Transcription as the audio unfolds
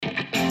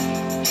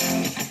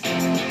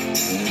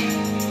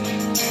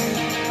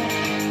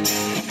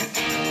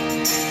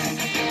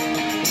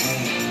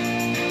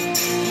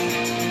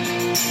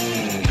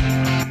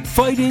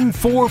fighting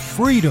for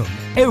freedom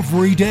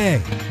every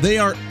day. They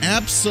are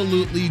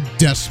absolutely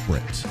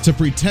desperate to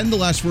pretend the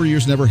last 4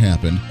 years never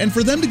happened and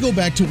for them to go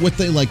back to what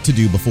they liked to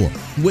do before,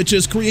 which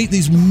is create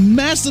these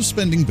massive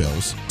spending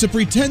bills to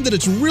pretend that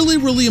it's really,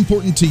 really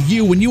important to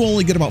you when you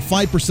only get about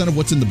 5% of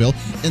what's in the bill,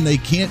 and they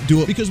can't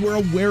do it because we're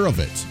aware of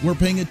it. We're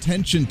paying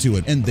attention to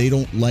it, and they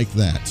don't like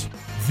that.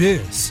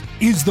 This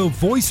is the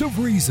Voice of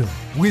Reason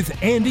with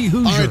Andy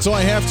Hoosier. All right, so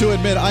I have to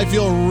admit, I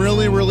feel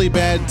really, really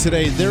bad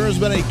today. There has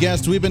been a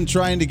guest we've been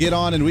trying to get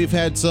on, and we've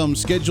had some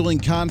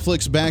scheduling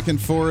conflicts back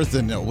and forth,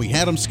 and we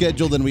had him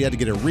scheduled, and we had to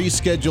get it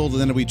rescheduled, and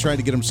then we tried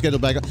to get him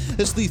scheduled back.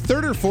 It's the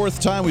third or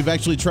fourth time we've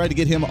actually tried to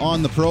get him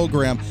on the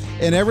program,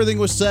 and everything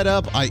was set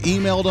up. I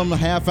emailed him a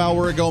half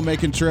hour ago,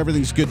 making sure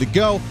everything's good to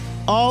go.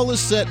 All is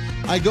set.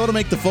 I go to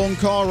make the phone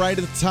call right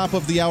at the top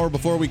of the hour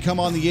before we come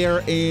on the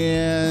air,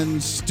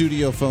 and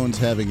studio phone's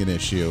having an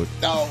issue.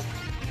 No.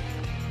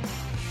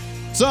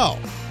 So,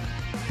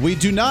 we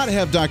do not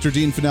have Dr.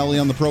 Dean Fanelli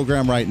on the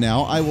program right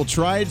now. I will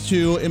try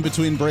to, in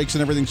between breaks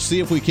and everything, see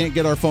if we can't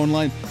get our phone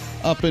line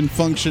up and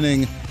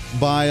functioning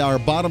by our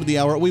bottom of the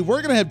hour. We were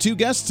going to have two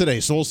guests today,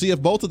 so we'll see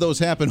if both of those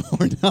happen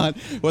or not,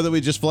 whether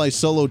we just fly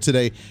solo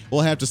today.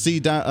 We'll have to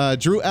see.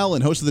 Drew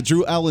Allen, host of the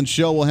Drew Allen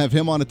Show, we'll have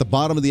him on at the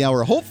bottom of the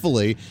hour,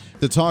 hopefully,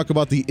 to talk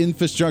about the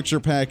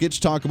infrastructure package,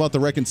 talk about the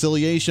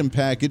reconciliation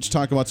package,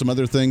 talk about some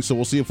other things, so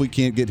we'll see if we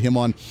can't get him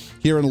on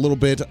here in a little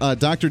bit.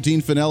 Dr.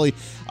 Dean Fanelli,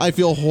 I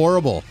feel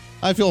horrible.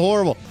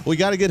 We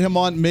got to get him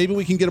on. Maybe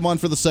we can get him on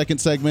for the second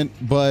segment,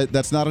 but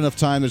that's not enough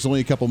time. There's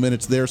only a couple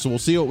minutes there, so we'll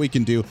see what we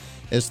can do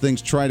as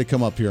things try to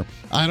come up here.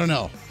 I don't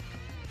know.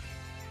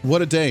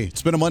 What a day.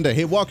 It's been a Monday.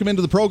 Hey, welcome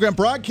into the program,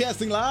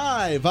 broadcasting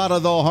live out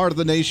of the heart of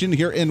the nation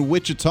here in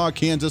Wichita,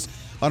 Kansas,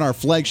 on our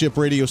flagship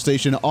radio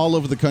station all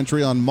over the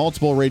country, on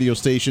multiple radio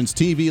stations,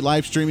 TV,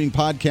 live streaming,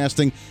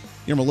 podcasting.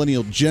 Your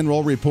Millennial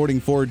General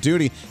reporting for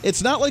duty.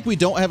 It's not like we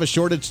don't have a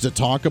shortage to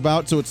talk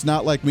about, so it's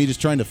not like me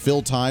just trying to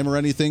fill time or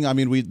anything. I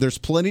mean, there's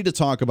plenty to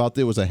talk about.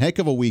 There was a heck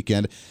of a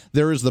weekend.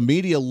 There is the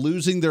media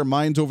losing their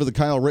minds over the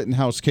Kyle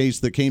Rittenhouse case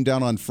that came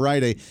down on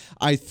Friday.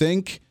 I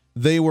think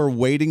they were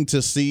waiting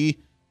to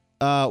see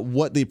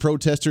what the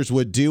protesters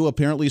would do.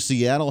 Apparently,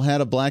 Seattle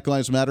had a Black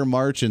Lives Matter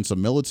march, and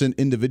some militant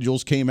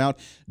individuals came out.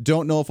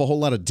 Don't know if a whole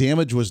lot of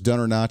damage was done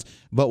or not,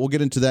 but we'll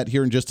get into that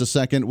here in just a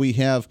second. We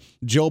have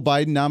Joe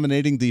Biden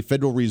nominating the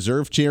Federal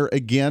Reserve chair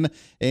again,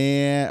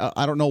 and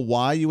I don't know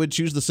why you would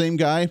choose the same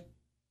guy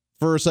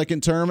for a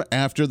second term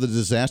after the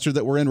disaster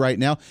that we're in right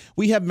now.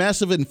 We have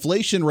massive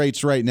inflation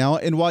rates right now,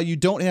 and while you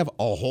don't have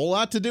a whole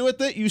lot to do with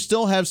it, you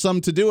still have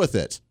some to do with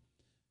it.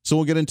 So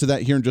we'll get into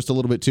that here in just a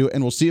little bit, too,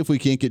 and we'll see if we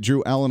can't get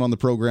Drew Allen on the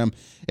program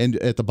and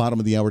at the bottom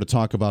of the hour to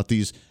talk about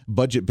these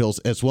budget bills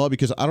as well,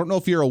 because I don't know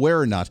if you're aware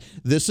or not.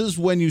 This is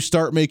when you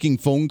start making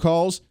phone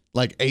calls,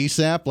 like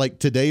ASAP, like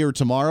today or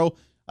tomorrow.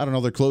 I don't know,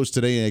 they're closed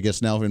today, I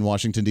guess, now in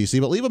Washington, D.C.,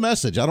 but leave a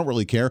message. I don't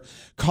really care.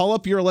 Call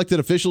up your elected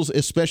officials,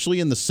 especially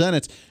in the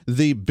Senate.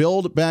 The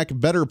Build Back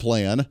Better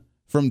plan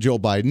from Joe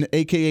Biden,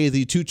 a.k.a.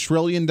 the $2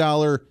 trillion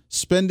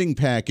spending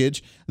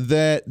package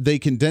that they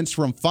condensed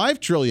from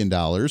 $5 trillion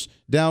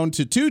down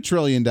to $2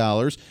 trillion,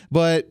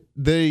 but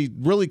they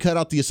really cut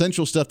out the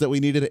essential stuff that we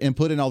needed and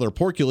put in all their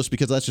porculus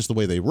because that's just the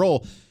way they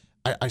roll.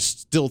 I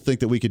still think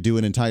that we could do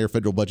an entire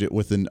federal budget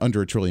with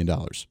under $1 trillion.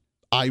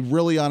 I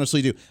really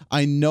honestly do.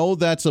 I know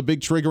that's a big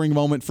triggering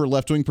moment for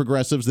left-wing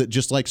progressives that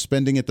just like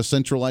spending at the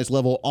centralized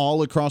level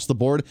all across the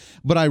board,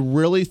 but I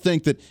really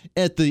think that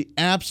at the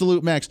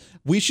absolute max,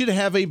 we should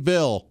have a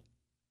bill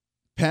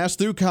passed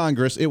through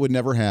Congress. It would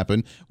never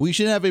happen. We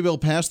should have a bill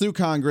passed through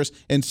Congress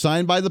and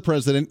signed by the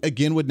president,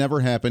 again, would never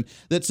happen,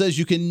 that says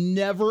you can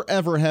never,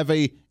 ever have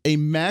a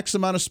max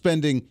amount of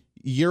spending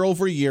year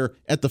over year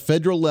at the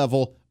federal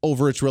level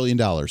over $1 trillion.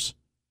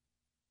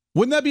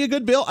 Wouldn't that be a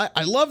good bill?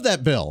 I love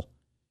that bill.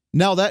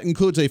 Now, that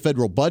includes a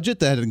federal budget,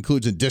 that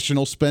includes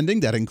additional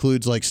spending, that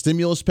includes like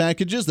stimulus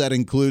packages, that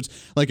includes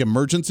like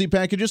emergency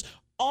packages,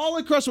 all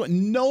across,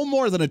 no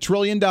more than $1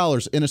 trillion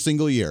in a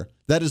single year.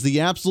 That is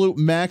the absolute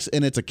max,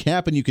 and it's a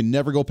cap, and you can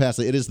never go past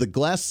it. It is the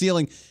glass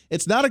ceiling.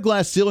 It's not a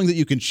glass ceiling that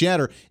you can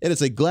shatter. It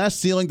is a glass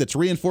ceiling that's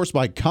reinforced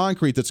by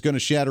concrete that's going to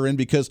shatter in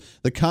because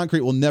the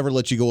concrete will never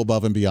let you go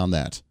above and beyond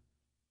that.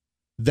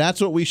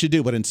 That's what we should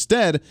do. But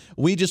instead,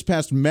 we just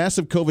passed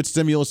massive COVID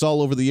stimulus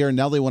all over the year, and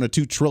now they want a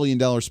 $2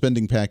 trillion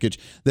spending package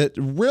that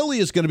really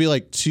is going to be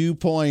like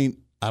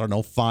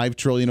 $5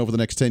 trillion over the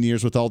next 10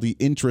 years with all the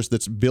interest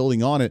that's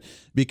building on it.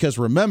 Because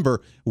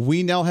remember,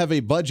 we now have a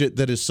budget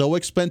that is so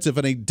expensive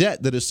and a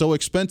debt that is so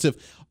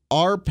expensive.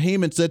 Our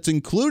payments that's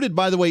included,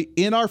 by the way,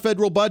 in our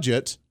federal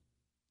budget,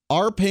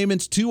 our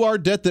payments to our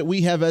debt that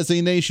we have as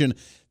a nation,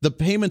 the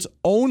payments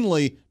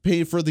only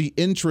pay for the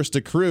interest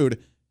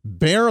accrued,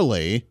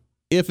 barely.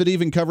 If it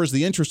even covers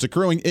the interest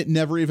accruing, it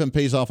never even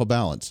pays off a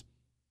balance.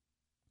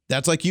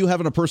 That's like you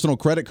having a personal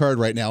credit card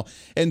right now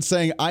and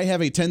saying, I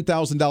have a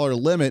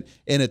 $10,000 limit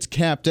and it's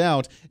capped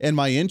out, and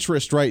my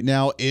interest right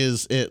now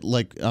is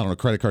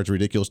credit card's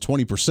ridiculous,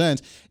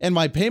 20%, and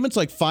my payment's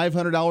like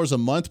 $500 a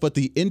month, but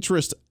the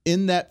interest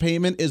in that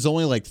payment is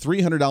only like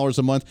 $300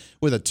 a month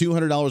with a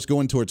 $200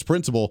 going towards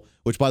principal,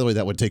 which, by the way,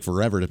 that would take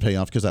forever to pay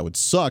off because that would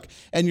suck,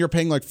 and you're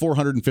paying like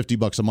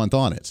 $450 a month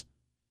on it.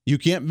 You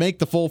can't make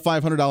the full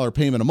 $500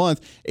 payment a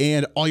month,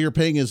 and all you're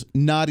paying is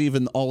not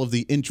even all of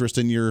the interest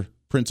in your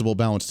principal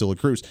balance still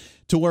accrues,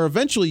 to where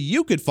eventually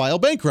you could file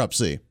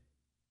bankruptcy.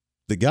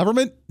 The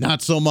government,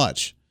 not so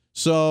much.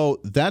 So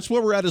that's where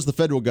we're at as the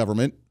federal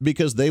government,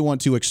 because they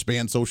want to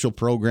expand social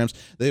programs.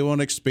 They want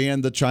to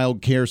expand the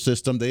child care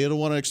system. They don't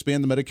want to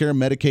expand the Medicare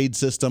and Medicaid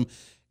system.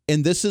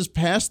 And this has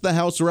passed the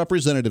House of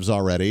Representatives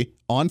already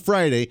on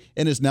Friday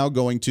and is now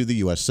going to the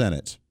U.S.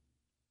 Senate.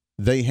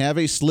 They have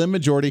a slim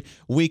majority.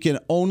 We can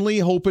only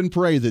hope and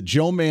pray that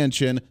Joe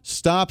Manchin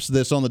stops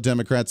this on the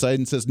Democrat side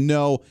and says,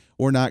 no,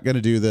 we're not going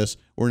to do this.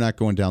 We're not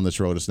going down this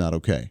road. It's not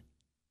okay.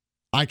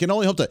 I can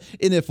only hope that.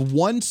 And if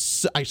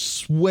I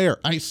swear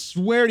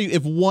to you,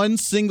 if one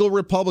single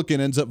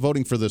Republican ends up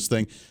voting for this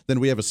thing,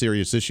 then we have a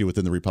serious issue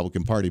within the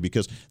Republican Party,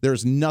 because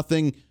there's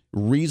nothing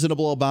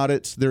reasonable about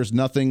it. There's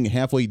nothing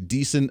halfway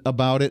decent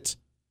about it.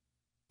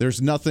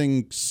 There's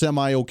nothing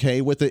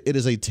semi-okay with it. It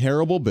is a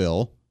terrible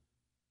bill.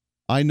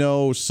 I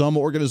know some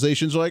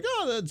organizations are like,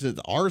 that's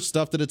our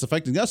stuff that it's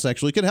affecting us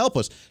actually can help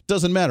us.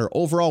 Doesn't matter.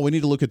 Overall, we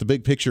need to look at the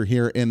big picture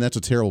here, and that's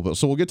a terrible bill.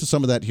 So we'll get to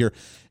some of that here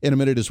in a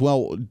minute as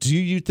well. Do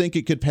you think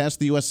it could pass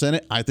the U.S.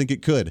 Senate? I think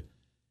it could.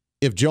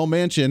 If Joe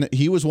Manchin,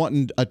 he was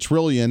wanting $1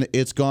 trillion,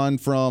 it's gone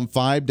from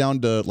 5 down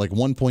to like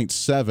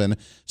 1.7.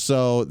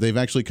 So they've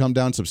actually come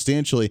down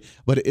substantially.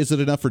 But is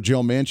it enough for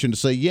Joe Manchin to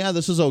say, yeah,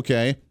 this is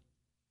okay?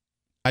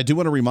 I do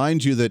want to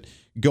remind you that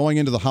going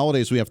into the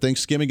holidays, we have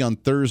Thanksgiving on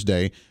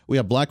Thursday. We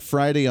have Black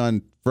Friday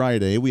on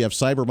Friday. We have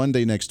Cyber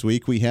Monday next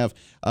week. We have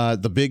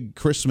the big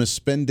Christmas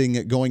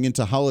spending going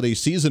into holiday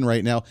season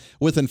right now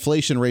with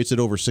inflation rates at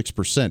over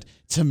 6%.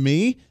 To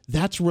me,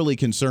 that's really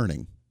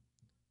concerning.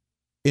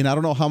 And I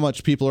don't know how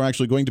much people are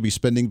actually going to be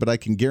spending, but I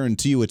can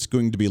guarantee you it's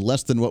going to be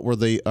less than what were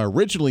they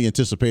originally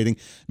anticipating,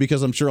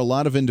 because I'm sure a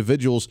lot of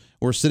individuals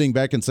were sitting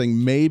back and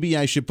saying, maybe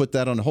I should put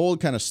that on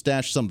hold, kind of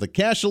stash some of the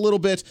cash a little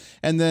bit,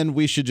 and then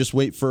we should just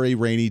wait for a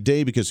rainy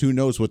day, because who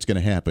knows what's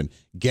going to happen.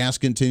 Gas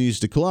continues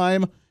to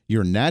climb.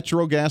 Your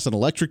natural gas and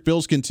electric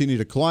bills continue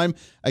to climb.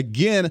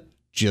 Again,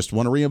 just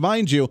want to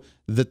remind you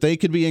that they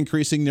could be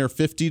increasing near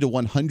 50 to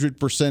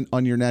 100%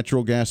 on your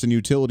natural gas and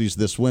utilities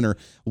this winter,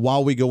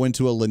 while we go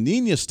into a La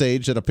Nina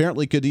stage that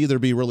apparently could either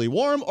be really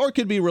warm or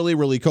could be really,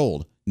 really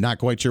cold. Not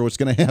quite sure what's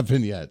going to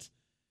happen yet.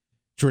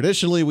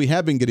 Traditionally, we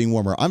have been getting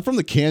warmer. I'm from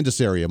the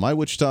Kansas area, my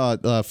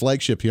Wichita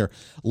flagship here.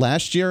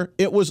 Last year,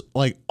 it was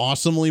like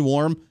awesomely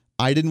warm.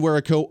 I didn't wear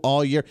a coat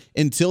all year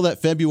until that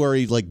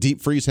February like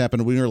deep freeze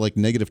happened. We were like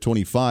negative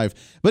 25.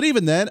 But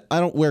even then, I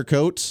don't wear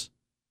coats.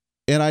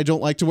 And I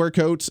don't like to wear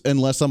coats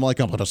unless I'm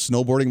like up on a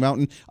snowboarding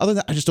mountain. Other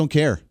than that, I just don't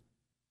care.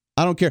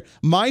 I don't care.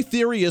 My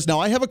theory is, now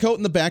I have a coat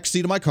in the back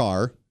seat of my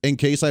car in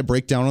case I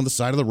break down on the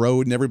side of the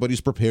road and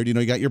everybody's prepared. You know,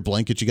 you got your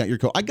blanket, you got your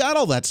coat. I got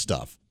all that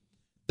stuff.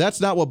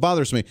 That's not what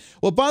bothers me.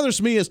 What bothers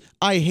me is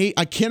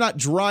I cannot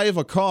drive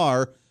a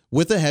car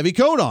with a heavy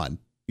coat on.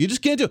 You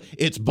just can't do it.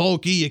 It's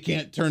bulky. You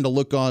can't turn to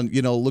look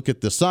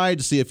at the side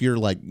to see if you're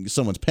like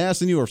someone's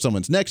passing you or if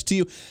someone's next to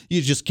you.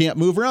 You just can't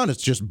move around.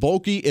 It's just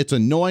bulky. It's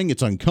annoying.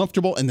 It's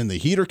uncomfortable. And then the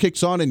heater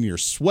kicks on and you're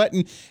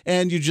sweating,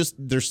 and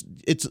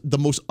it's the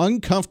most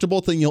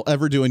uncomfortable thing you'll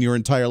ever do in your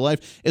entire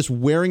life is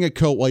wearing a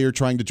coat while you're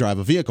trying to drive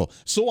a vehicle.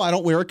 So I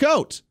don't wear a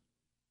coat.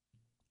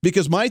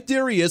 Because my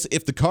theory is,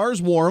 if the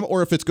car's warm,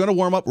 or if it's going to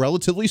warm up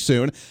relatively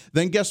soon,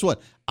 then guess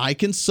what? I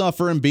can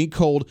suffer and be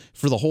cold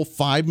for the whole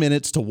 5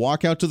 minutes to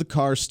walk out to the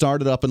car,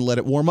 start it up, and let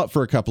it warm up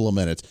for a couple of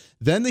minutes.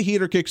 Then the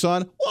heater kicks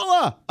on.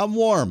 Voila, I'm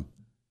warm.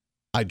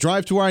 I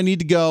drive to where I need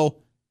to go,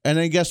 and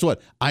then guess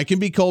what? I can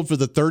be cold for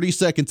the 30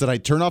 seconds that I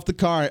turn off the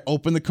car, I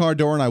open the car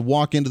door, and I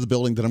walk into the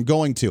building that I'm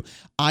going to.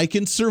 I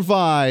can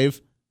survive.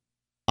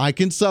 I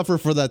can suffer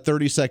for that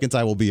 30 seconds.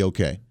 I will be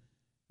okay.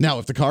 Now,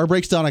 if the car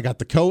breaks down, I got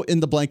the coat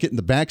and the blanket in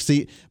the back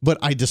seat, but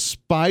I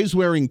despise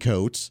wearing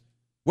coats.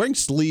 Wearing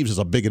sleeves is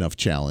a big enough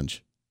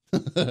challenge.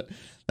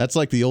 That's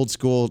like the old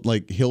school,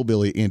 like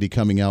hillbilly Andy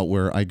coming out,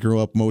 where I grew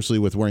up mostly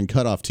with wearing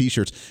cutoff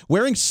t-shirts.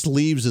 Wearing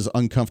sleeves is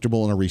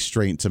uncomfortable and a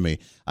restraint to me.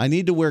 I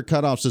need to wear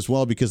cutoffs as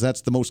well, because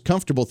that's the most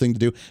comfortable thing to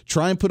do.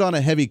 Try and put on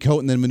a heavy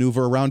coat and then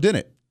maneuver around in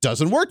it.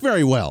 Doesn't work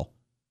very well.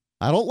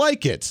 I don't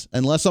like it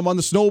unless I'm on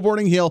the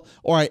snowboarding hill,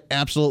 or I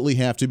absolutely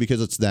have to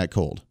because it's that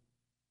cold.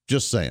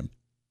 Just saying.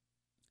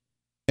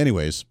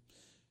 Anyways,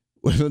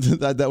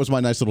 that was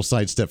my nice little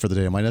sidestep for the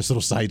day, my nice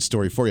little side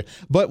story for you.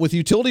 But with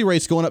utility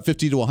rates going up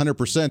 50 to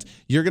 100%,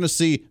 you're going to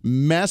see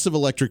massive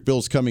electric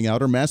bills coming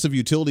out, or massive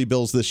utility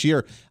bills this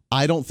year.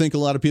 I don't think a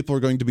lot of people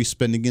are going to be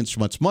spending as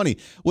much money,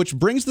 which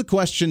brings the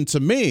question to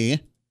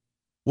me,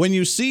 when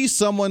you see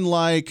someone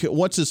like,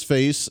 what's his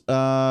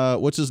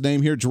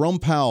name here, Jerome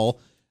Powell,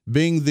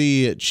 being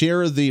the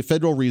chair of the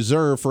Federal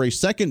Reserve for a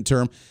second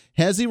term,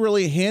 has he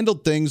really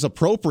handled things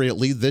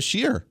appropriately this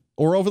year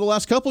or over the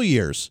last couple of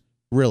years?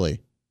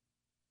 Really?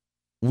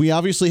 We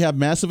obviously have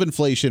massive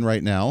inflation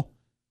right now.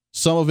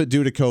 Some of it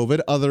due to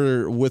COVID,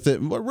 other with it,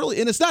 really,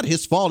 and it's not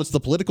his fault. It's the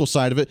political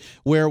side of it,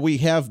 where we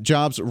have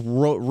jobs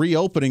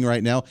reopening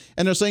right now,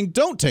 and they're saying,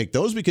 don't take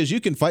those because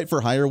you can fight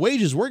for higher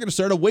wages. We're going to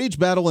start a wage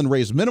battle and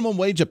raise minimum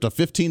wage up to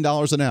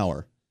 $15 an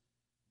hour.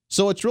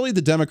 So it's really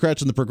the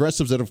Democrats and the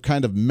progressives that have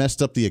kind of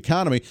messed up the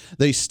economy.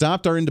 They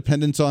stopped our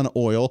independence on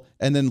oil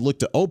and then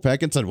looked at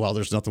OPEC and said, well,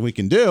 there's nothing we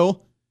can do.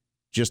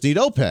 Just need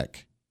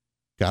OPEC.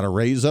 Got to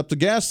raise up the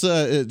gas,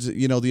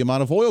 the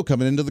amount of oil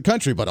coming into the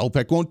country, but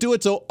OPEC won't do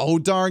it. So, oh,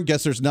 darn,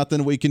 guess there's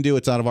nothing we can do.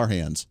 It's out of our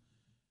hands.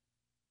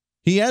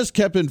 He has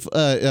kept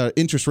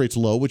interest rates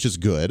low, which is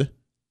good.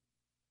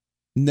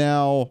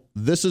 Now,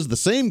 this is the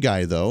same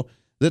guy, though,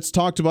 that's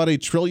talked about $1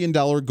 trillion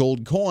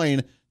gold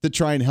coin to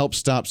try and help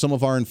stop some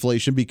of our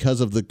inflation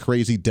because of the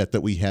crazy debt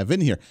that we have in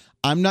here.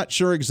 I'm not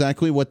sure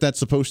exactly what that's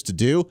supposed to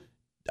do.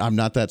 I'm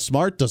not that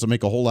smart. Doesn't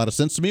make a whole lot of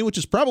sense to me, which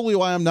is probably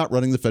why I'm not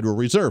running the Federal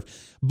Reserve.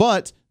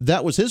 But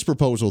that was his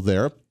proposal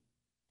there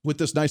with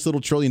this nice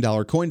little $1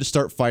 trillion coin to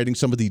start fighting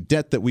some of the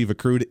debt that we've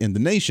accrued in the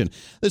nation.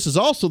 This is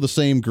also the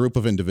same group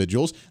of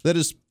individuals that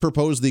has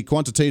proposed the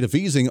quantitative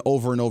easing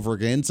over and over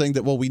again, saying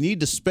that, well, we need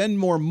to spend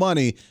more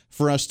money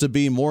for us to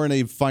be more in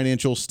a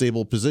financial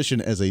stable position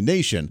as a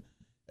nation.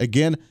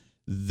 Again,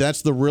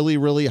 that's the really,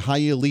 really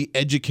highly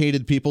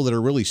educated people that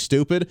are really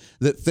stupid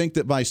that think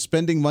that by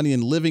spending money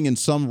and living in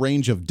some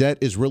range of debt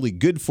is really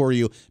good for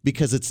you,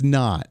 because it's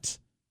not.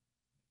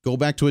 Go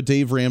back to a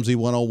Dave Ramsey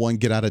 101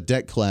 get out of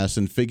debt class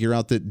and figure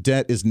out that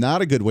debt is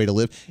not a good way to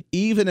live,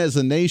 even as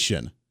a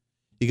nation.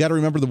 You got to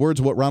remember the words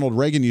of what Ronald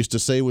Reagan used to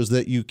say was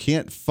that you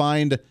can't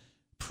find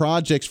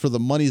projects for the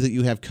money that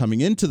you have coming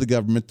into the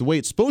government. The way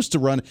it's supposed to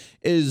run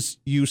is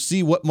you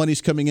see what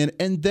money's coming in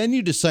and then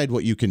you decide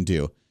what you can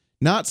do.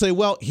 Not say,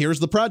 well, here's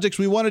the projects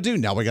we want to do.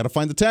 Now we got to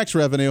find the tax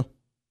revenue.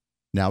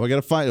 Now we got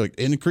to find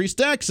increased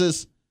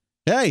taxes.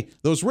 Hey,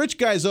 those rich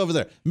guys over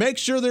there, make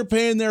sure they're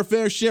paying their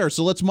fair share.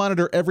 So let's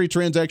monitor every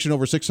transaction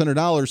over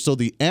 $600. So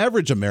the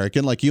average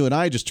American, like you and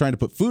I, just trying to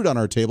put food on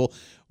our table,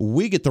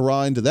 we get the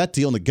raw end of that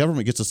deal, and the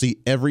government gets to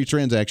see every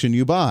transaction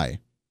you buy.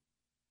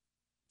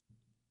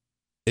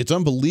 It's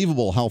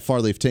unbelievable how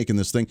far they've taken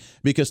this thing,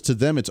 because to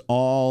them, it's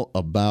all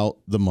about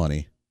the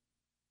money.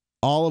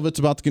 All of it's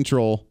about the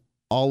control.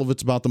 All of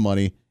it's about the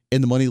money,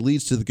 and the money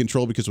leads to the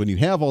control, because when you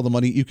have all the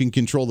money, you can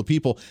control the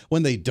people.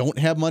 When they don't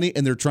have money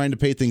and they're trying to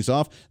pay things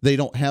off, they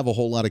don't have a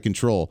whole lot of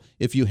control.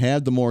 If you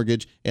had the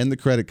mortgage and the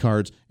credit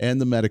cards and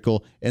the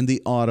medical and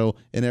the auto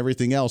and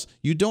everything else,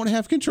 you don't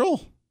have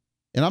control.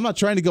 And I'm not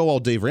trying to go all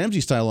Dave Ramsey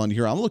style on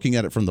here. I'm looking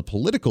at it from the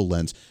political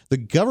lens. The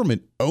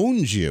government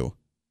owns you.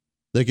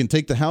 They can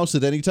take the house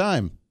at any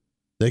time.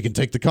 They can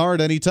take the car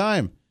at any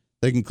time.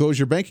 They can close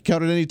your bank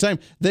account at any time.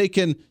 They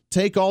can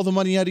take all the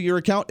money out of your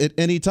account at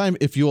any time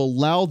if you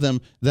allow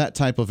them that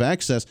type of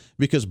access,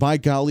 because by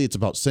golly, it's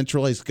about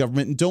centralized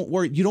government. And don't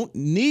worry, you don't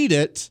need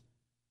it.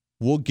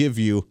 We'll give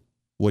you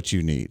what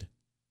you need.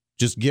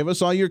 Just give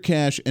us all your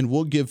cash and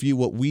we'll give you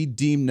what we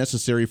deem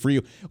necessary for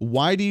you.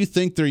 Why do you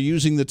think they're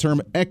using the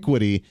term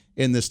equity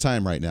in this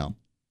time right now?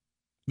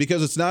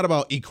 Because it's not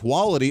about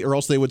equality, or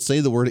else they would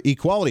say the word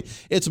equality.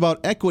 It's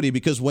about equity,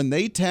 because when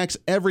they tax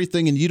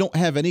everything and you don't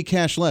have any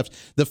cash left,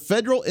 the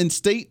federal and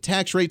state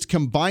tax rates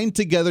combined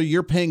together,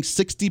 you're paying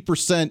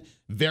 60%,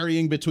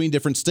 varying between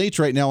different states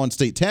right now on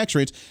state tax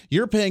rates.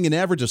 You're paying an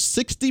average of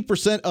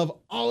 60% of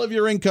all of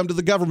your income to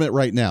the government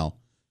right now,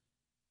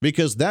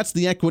 because that's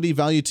the equity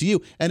value to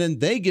you. And then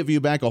they give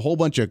you back a whole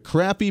bunch of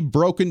crappy,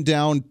 broken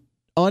down,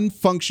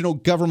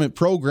 unfunctional government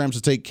programs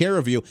to take care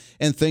of you,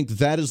 and think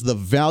that is the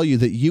value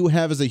that you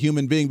have as a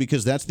human being,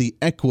 because that's the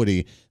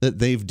equity that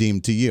they've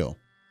deemed to you.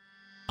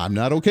 I'm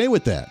not okay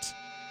with that.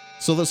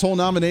 So this whole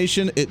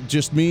nomination, it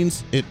just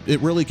means it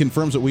really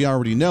confirms what we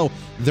already know.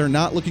 They're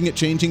not looking at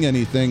changing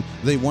anything.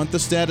 They want the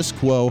status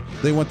quo.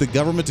 They want the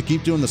government to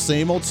keep doing the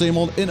same old,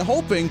 and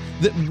hoping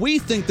that we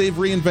think they've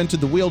reinvented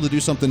the wheel to do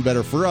something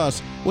better for us,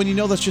 when you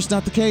know that's just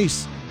not the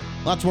case.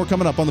 Lots more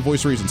coming up on The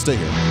Voice of Reason. Stay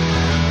here.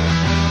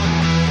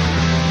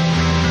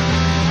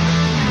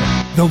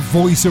 The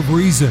Voice of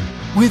Reason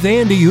with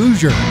Andy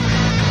Hoosier.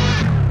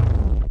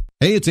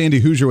 Hey, it's Andy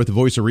Hoosier with The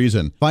Voice of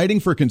Reason. Fighting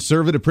for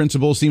conservative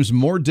principles seems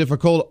more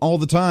difficult all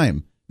the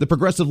time. The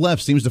progressive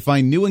left seems to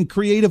find new and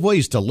creative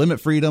ways to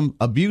limit freedom,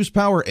 abuse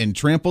power, and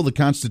trample the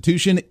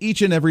Constitution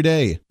each and every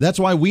day. That's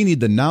why we need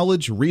the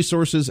knowledge,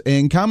 resources,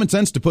 and common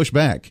sense to push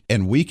back.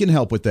 And we can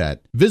help with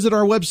that. Visit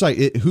our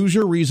website at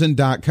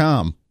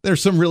HoosierReason.com.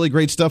 There's some really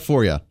great stuff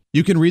for you.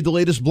 You can read the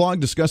latest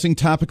blog discussing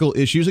topical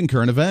issues and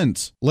current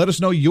events. Let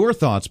us know your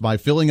thoughts by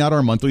filling out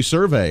our monthly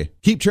survey.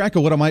 Keep track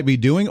of what I might be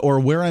doing or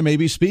where I may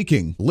be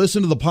speaking.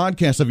 Listen to the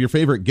podcast of your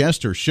favorite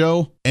guest or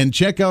show, and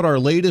check out our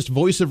latest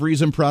Voice of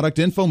Reason product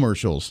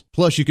infomercials.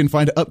 Plus, you can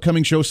find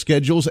upcoming show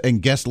schedules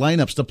and guest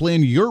lineups to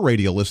plan your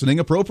radio listening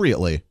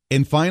appropriately.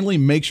 And finally,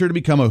 make sure to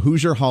become a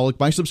Hoosier-holic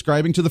by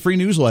subscribing to the free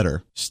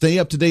newsletter. Stay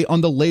up to date on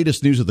the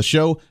latest news of the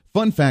show,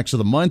 fun facts of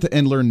the month,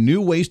 and learn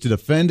new ways to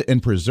defend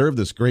and preserve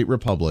this great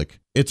republic.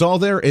 It's all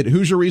there at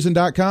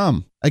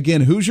HoosierReason.com.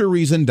 Again,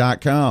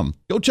 HoosierReason.com.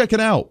 Go check it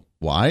out.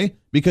 Why?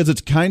 Because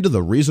it's kind of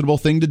the reasonable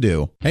thing to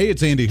do. Hey,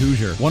 it's Andy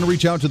Hoosier. Want to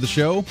reach out to the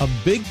show? A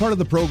big part of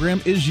the program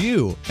is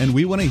you, and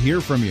we want to hear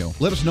from you.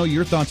 Let us know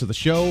your thoughts of the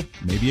show,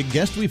 maybe a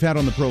guest we've had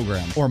on the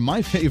program, or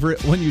my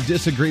favorite, when you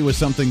disagree with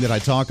something that I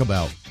talk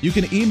about. You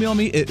can email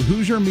me at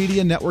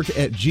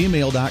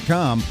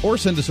HoosierMediaNetwork@gmail.com or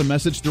send us a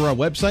message through our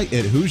website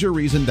at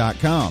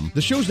HoosierReason.com.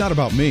 The show's not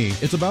about me,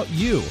 it's about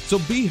you. So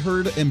be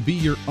heard and be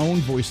your own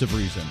voice of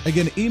reason.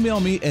 Again, email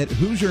me at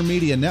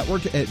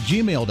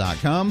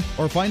HoosierMediaNetwork@gmail.com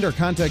or find our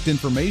contact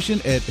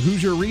information at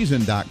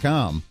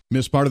HoosierReason.com.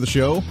 Miss part of the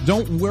show?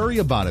 Don't worry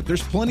about it.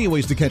 There's plenty of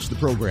ways to catch the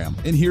program,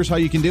 and here's how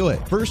you can do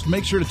it. First,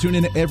 make sure to tune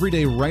in every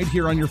day right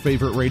here on your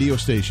favorite radio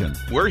station.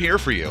 We're here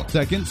for you.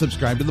 Second,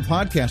 subscribe to the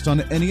podcast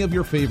on any of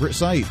your favorite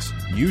sites.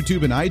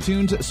 YouTube and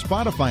iTunes,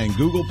 Spotify and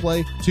Google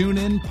Play,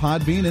 TuneIn,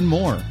 Podbean, and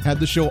more. Have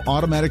the show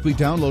automatically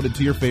downloaded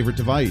to your favorite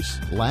device.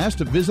 Last,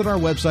 visit our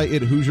website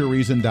at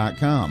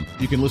HoosierReason.com.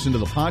 You can listen to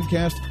the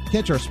podcast,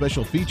 catch our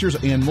special features,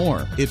 and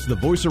more. It's the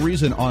voice of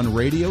reason on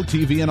radio,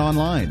 TV, and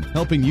online,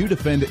 helping you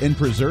defend and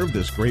preserve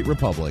this great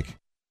republic.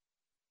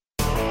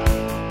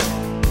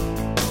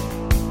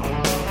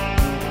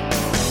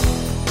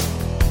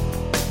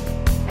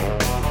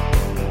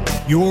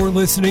 You're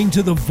listening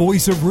to the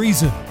Voice of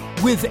Reason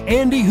with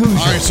Andy Hoosier.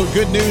 All right, so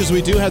good news.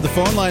 We do have the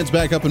phone lines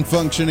back up and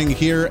functioning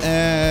here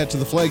at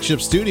the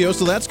flagship studio,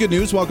 so that's good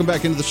news. Welcome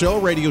back into the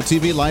show. Radio,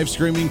 TV, live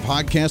streaming,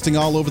 podcasting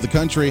all over the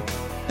country.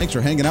 Thanks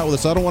for hanging out with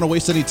us. I don't want to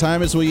waste any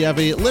time as we have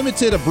a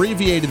limited,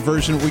 abbreviated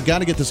version. We got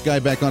to get this guy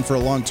back on for a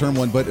long-term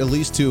one, but at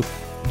least to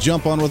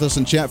jump on with us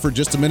and chat for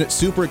just a minute.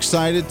 Super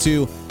excited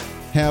to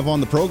have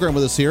on the program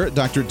with us here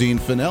Dr. Dean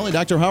Fanelli.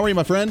 Doctor, how are you,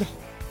 my friend?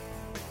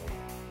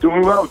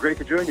 Doing well. Great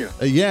to join you.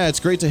 Yeah, it's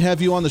great to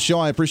have you on the show.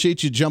 I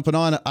appreciate you jumping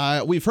on.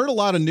 We've heard a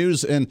lot of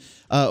news, and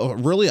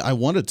really, I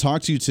want to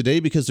talk to you today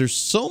because there's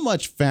so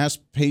much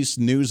fast-paced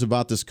news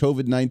about this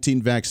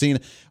COVID-19 vaccine.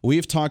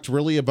 We've talked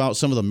really about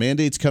some of the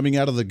mandates coming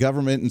out of the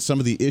government and some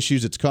of the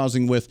issues it's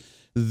causing with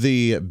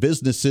the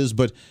businesses.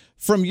 But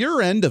from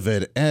your end of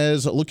it,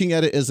 as looking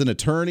at it as an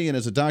attorney and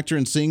as a doctor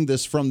and seeing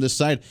this from this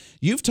side,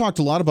 you've talked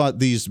a lot about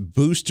these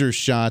booster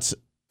shots.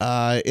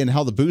 And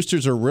how the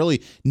boosters are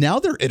really, now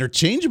they're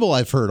interchangeable,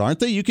 I've heard, aren't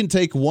they? You can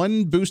take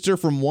one booster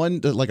from one,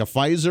 like a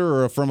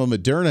Pfizer or from a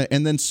Moderna,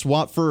 and then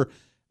swap for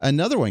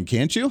another one,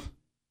 can't you?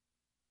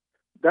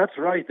 That's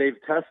right. They've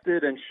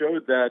tested and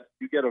showed that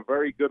you get a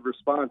very good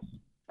response.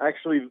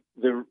 Actually,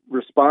 the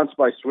response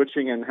by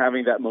switching and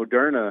having that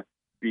Moderna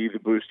be the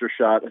booster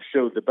shot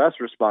showed the best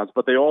response,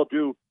 but they all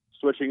do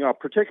switching up,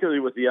 particularly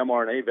with the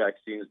mRNA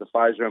vaccines, the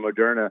Pfizer and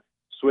Moderna,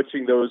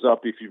 switching those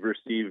up if you've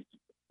received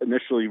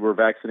initially were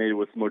vaccinated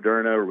with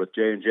Moderna or with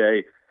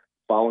J&J,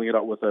 following it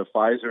up with a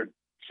Pfizer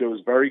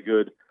shows very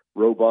good,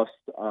 robust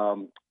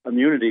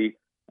immunity,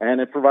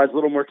 and it provides a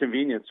little more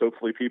convenience.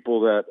 Hopefully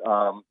people that,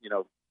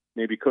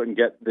 maybe couldn't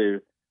get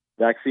the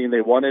vaccine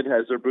they wanted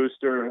as their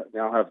booster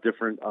now have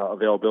different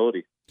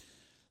availability.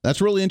 That's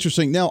really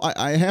interesting. Now,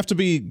 I have to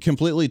be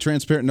completely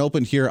transparent and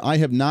open here. I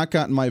have not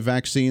gotten my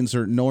vaccines,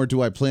 or nor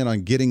do I plan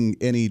on getting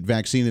any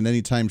vaccine in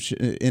any time,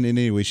 in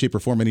any way, shape, or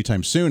form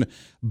anytime soon.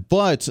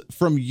 But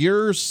from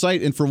your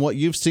site and from what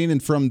you've seen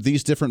and from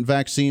these different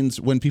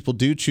vaccines, when people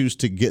do choose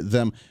to get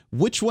them,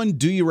 which one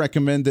do you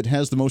recommend that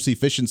has the most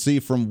efficiency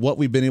from what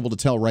we've been able to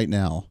tell right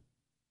now?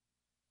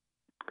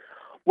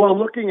 Well,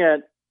 looking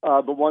at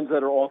the ones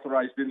that are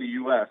authorized in the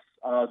U.S.,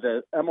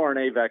 the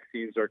mRNA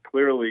vaccines are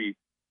clearly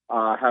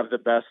have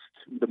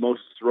the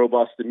most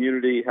robust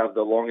immunity, have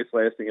the longest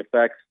lasting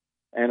effects,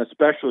 and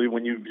especially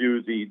when you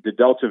view the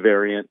Delta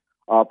variant,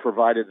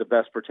 provided the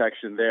best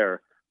protection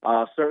there.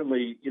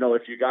 Certainly,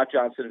 if you got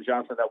Johnson &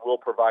 Johnson, that will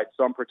provide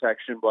some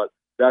protection, but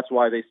that's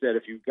why they said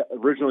if you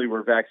originally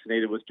were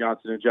vaccinated with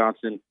Johnson &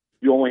 Johnson,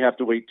 you only have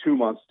to wait 2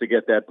 months to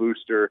get that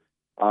booster.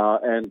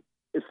 And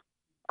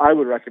I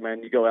would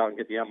recommend you go out and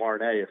get the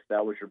mRNA if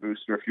that was your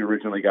booster, if you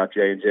originally got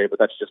J&J, but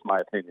that's just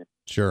my opinion.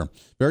 Sure.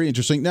 Very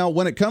interesting. Now,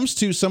 when it comes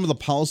to some of the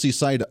policy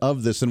side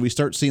of this, and we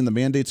start seeing the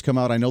mandates come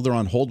out, I know they're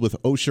on hold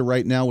with OSHA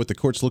right now, with the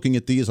courts looking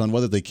at these on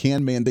whether they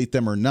can mandate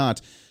them or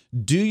not.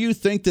 Do you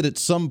think that at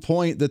some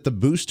point that the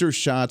booster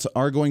shots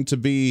are going to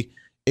be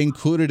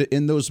included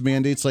in those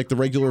mandates like the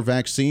regular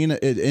vaccine?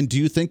 And do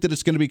you think that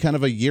it's going to be kind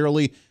of a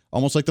yearly,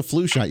 almost like the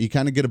flu shot? You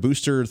kind of get a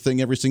booster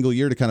thing every single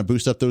year to kind of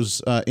boost up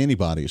those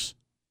antibodies.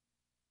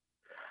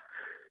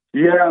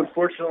 Yeah,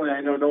 unfortunately,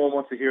 I know no one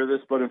wants to hear this,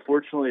 but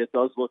unfortunately, it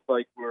does look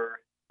like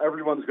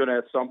everyone's going to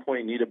at some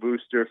point need a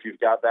booster. If you've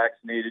got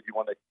vaccinated, you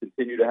want to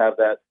continue to have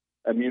that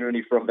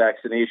immunity from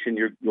vaccination,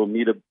 you'll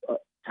need to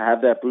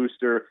have that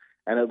booster.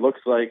 And it looks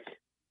like,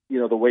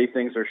 the way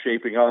things are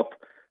shaping up,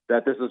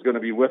 that this is going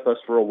to be with us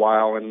for a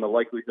while, and the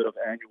likelihood of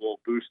annual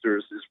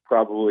boosters is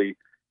probably,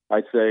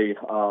 I'd say,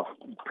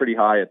 pretty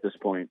high at this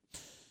point.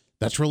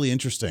 That's really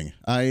interesting.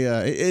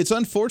 It's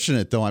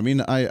unfortunate, though. I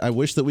mean, I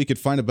wish that we could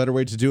find a better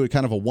way to do it,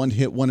 kind of a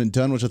one-hit,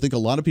 one-and-done, which I think a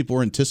lot of people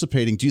are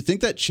anticipating. Do you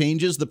think that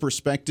changes the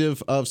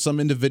perspective of some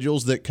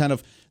individuals that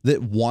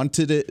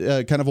wanted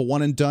it kind of a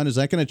one-and-done? Is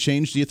that going to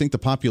change, do you think, the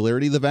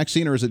popularity of the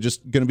vaccine, or is it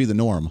just going to be the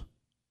norm?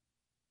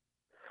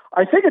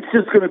 I think it's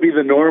just going to be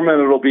the norm,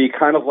 and it'll be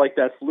kind of like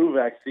that flu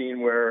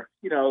vaccine where,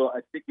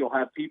 I think you'll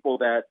have people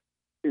that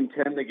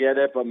intend to get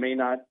it but may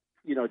not,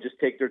 just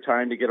take their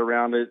time to get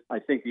around it. I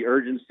think the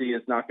urgency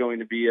is not going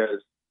to be as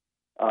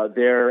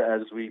there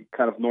as we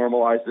kind of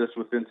normalize this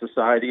within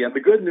society. And the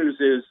good news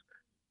is,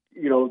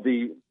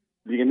 the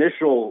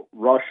initial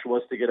rush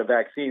was to get a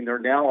vaccine. There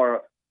now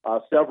are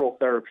several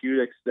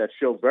therapeutics that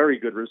show very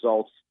good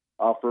results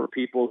for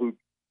people who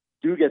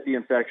do get the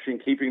infection,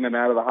 keeping them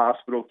out of the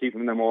hospital,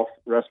 keeping them off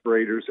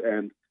respirators,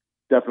 and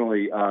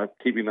definitely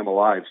keeping them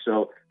alive.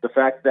 So the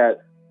fact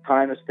that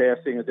time is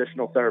passing,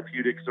 additional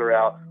therapeutics are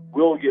out,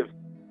 will give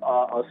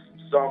us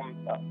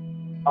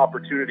some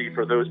opportunity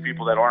for those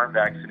people that aren't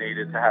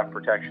vaccinated to have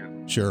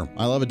protection. Sure.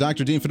 I love it.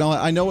 Dr. Dean Fanelli,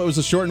 I know it was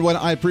a shortened one.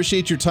 I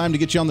appreciate your time to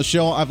get you on the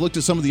show. I've looked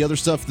at some of the other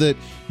stuff that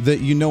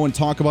you know and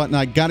talk about, and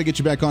I got to get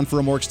you back on for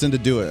a more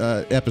extended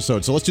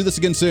episode. So let's do this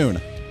again soon.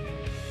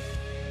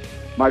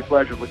 My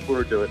pleasure. Look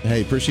forward to it.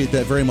 Hey, appreciate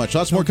that very much.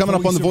 Lots more coming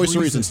up on The Voice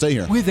of Reason. Stay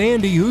here. With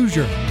Andy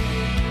Hoosier.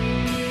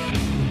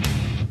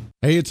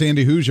 Hey, it's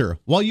Andy Hoosier.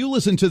 While you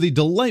listen to the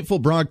delightful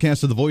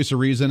broadcast of The Voice of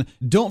Reason,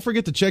 don't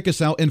forget to check us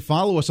out and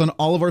follow us on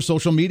all of our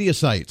social media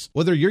sites.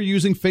 Whether you're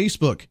using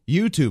Facebook,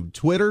 YouTube,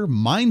 Twitter,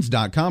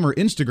 Minds.com, or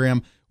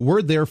Instagram,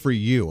 we're there for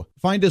you.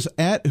 Find us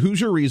at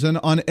Hoosier Reason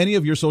on any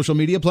of your social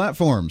media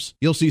platforms.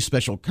 You'll see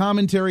special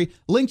commentary,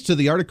 links to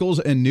the articles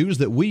and news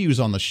that we use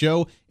on the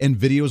show, and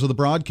videos of the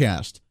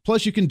broadcast.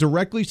 Plus, you can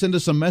directly send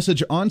us a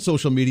message on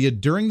social media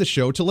during the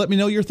show to let me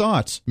know your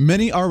thoughts.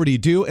 Many already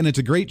do, and it's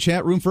a great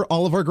chat room for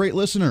all of our great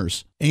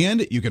listeners.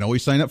 And you can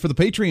always sign up for the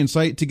Patreon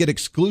site to get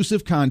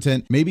exclusive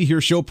content, maybe hear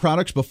show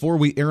products before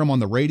we air them on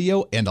the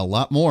radio, and a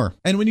lot more.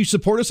 And when you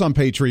support us on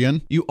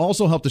Patreon, you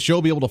also help the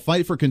show be able to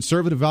fight for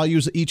conservative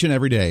values each and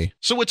every day.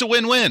 So it's a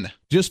win-win.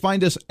 Just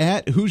find us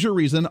at Hoosier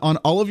Reason on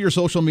all of your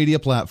social media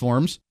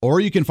platforms, or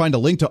you can find a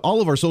link to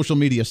all of our social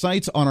media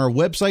sites on our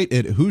website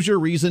at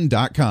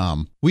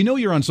HoosierReason.com. We know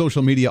you're on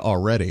social media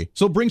already,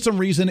 so bring some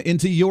reason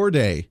into your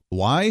day.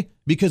 Why?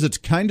 Because it's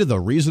kind of the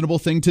reasonable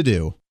thing to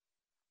do.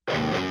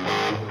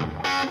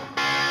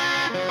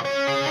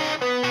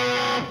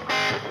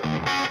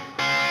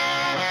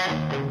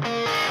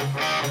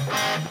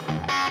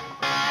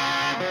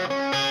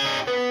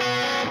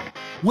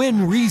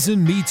 When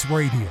Reason Meets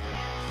Radio.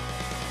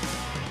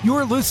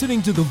 You're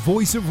listening to The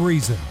Voice of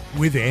Reason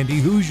with Andy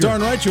Hoosier.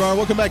 Darn right you are.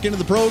 Welcome back into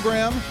the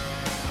program.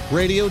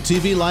 Radio,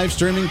 TV, live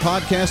streaming,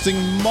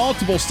 podcasting,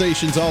 multiple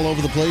stations all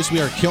over the place. We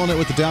are killing it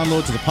with the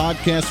downloads of the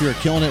podcast. We are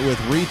killing it with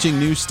reaching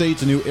new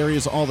states and new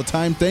areas all the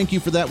time. Thank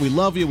you for that. We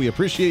love you. We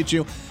appreciate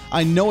you.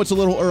 I know it's a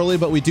little early,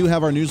 but we do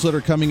have our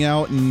newsletter coming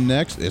out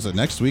next. Is it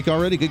next week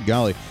already? Good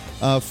golly.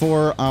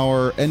 For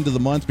our end of the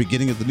month,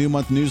 beginning of the new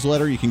month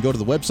newsletter, you can go to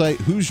the website,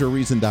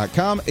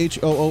 HoosierReason.com,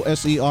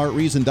 HOOSER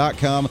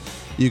Reason.com.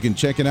 You can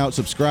check it out,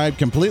 subscribe,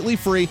 completely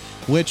free,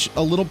 which,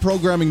 a little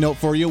programming note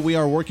for you, we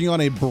are working on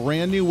a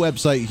brand new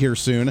website here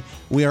soon.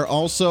 We are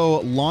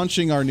also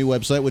launching our new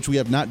website, which we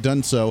have not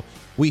done so.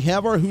 We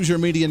have our Hoosier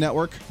Media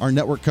Network, our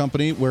network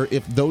company, where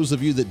if those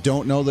of you that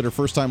don't know that are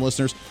first-time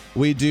listeners,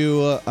 we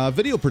do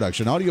video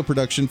production, audio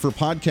production for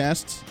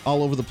podcasts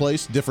all over the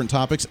place, different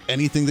topics,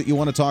 anything that you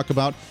want to talk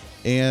about.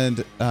 And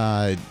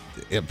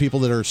people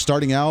that are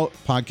starting out,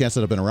 podcasts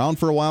that have been around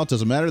for a while, it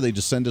doesn't matter. They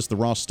just send us the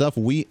raw stuff.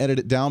 We edit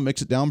it down,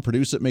 mix it down,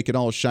 produce it, make it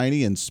all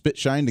shiny and spit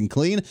shined and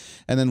clean.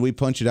 And then we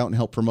punch it out and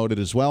help promote it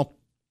as well.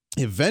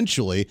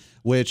 Eventually,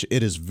 which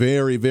it is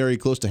very, very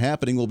close to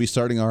happening, we'll be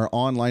starting our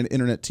online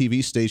internet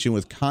TV station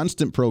with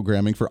constant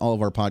programming for all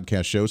of our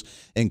podcast shows,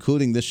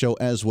 including this show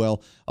as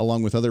well,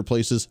 along with other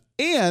places.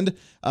 And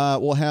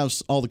we'll have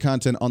all the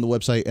content on the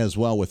website as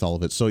well with all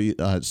of it. So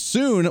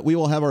soon we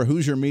will have our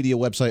Hoosier Media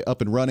website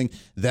up and running.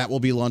 That will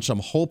be launched, I'm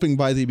hoping,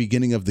 by the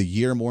beginning of the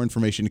year. More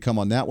information to come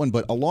on that one.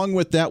 But along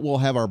with that, we'll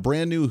have our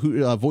brand new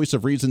Voice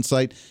of Reason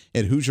site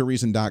at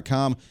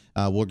HoosierReason.com.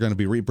 We're going to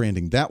be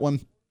rebranding that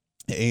one.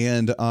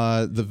 And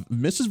the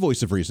Mrs.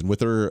 Voice of Reason with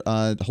her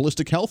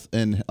holistic health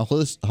and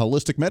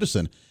holistic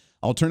medicine,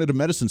 alternative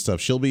medicine stuff.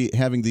 She'll be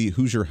having the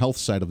Hoosier Health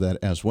side of that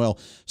as well.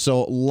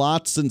 So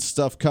lots and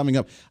stuff coming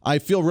up. I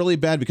feel really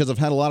bad because I've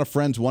had a lot of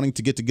friends wanting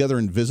to get together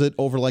and visit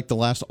over like the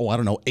last,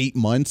 8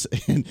 months.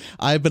 And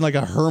I've been like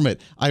a hermit.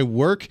 I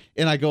work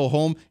and I go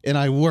home and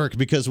I work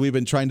because we've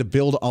been trying to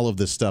build all of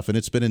this stuff. And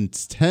it's been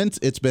intense.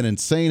 It's been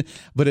insane,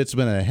 but it's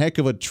been a heck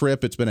of a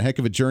trip. It's been a heck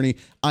of a journey.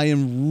 I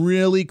am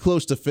really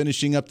close to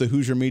finishing up the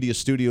Hoosier Media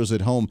Studios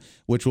at home,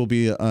 which will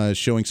be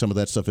showing some of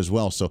that stuff as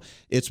well. So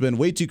it's been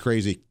way too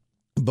crazy.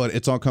 but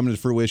it's all coming to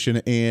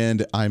fruition,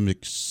 and I'm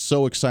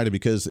so excited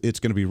because it's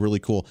going to be really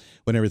cool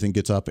when everything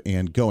gets up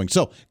and going.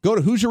 So go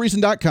to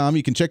HoosierReason.com.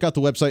 You can check out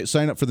the website,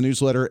 sign up for the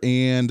newsletter,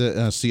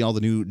 and see all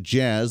the new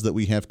jazz that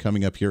we have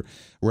coming up here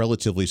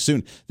relatively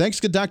soon. Thanks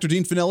to Dr.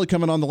 Dean Fanelli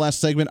coming on the last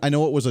segment. I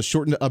know it was a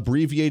shortened,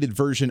 abbreviated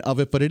version of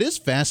it, but it is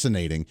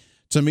fascinating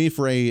to me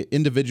for a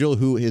individual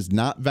who is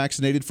not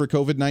vaccinated for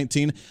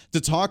COVID-19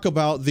 to talk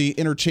about the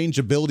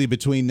interchangeability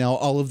between now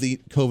all of the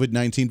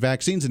COVID-19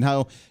 vaccines and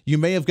how you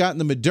may have gotten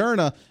the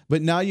Moderna,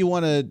 but now you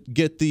want to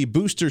get the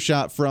booster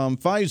shot from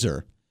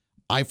Pfizer.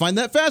 I find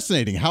that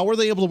fascinating. How are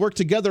they able to work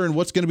together, and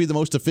what's going to be the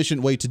most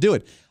efficient way to do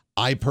it?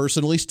 I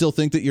personally still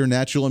think that your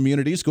natural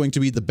immunity is going to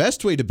be the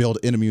best way to build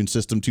an immune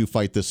system to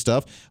fight this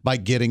stuff, by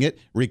getting it,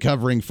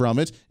 recovering from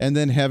it, and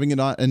then having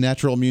a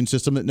natural immune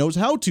system that knows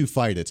how to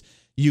fight it.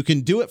 You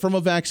can do it from a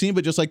vaccine,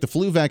 but just like the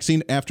flu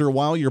vaccine, after a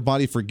while, your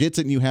body forgets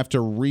it, and you have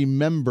to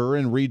remember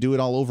and redo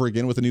it all over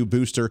again with a new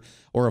booster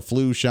or a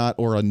flu shot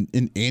or an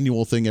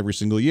annual thing every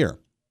single year.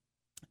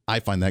 I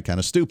find that kind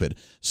of stupid.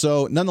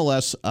 So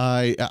nonetheless,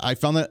 I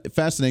found that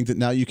fascinating that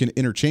now you can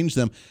interchange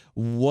them.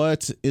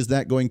 What is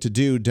that going to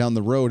do down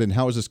the road, and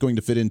how is this going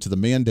to fit into the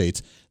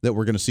mandates that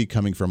we're going to see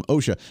coming from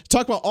OSHA?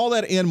 Talk about all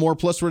that and more.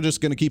 Plus, we're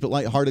just going to keep it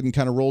lighthearted and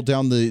kind of roll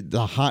down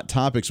the hot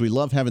topics. We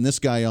love having this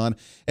guy on,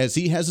 as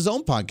he has his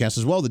own podcast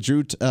as well, the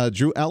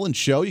Drew Allen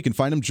Show. You can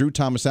find him.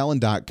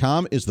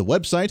 DrewThomasallen.com is the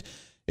website.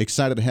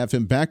 Excited to have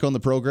him back on the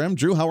program.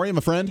 Drew, how are you,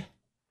 my friend?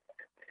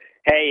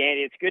 Hey,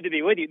 Andy, it's good to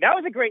be with you. That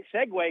was a great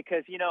segue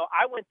because,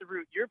 I went the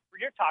route you're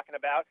talking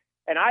about,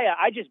 and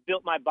I just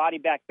built my body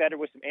back better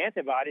with some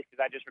antibodies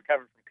because I just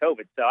recovered from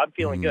COVID, so I'm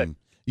feeling good.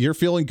 You're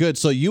feeling good.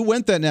 So you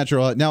went that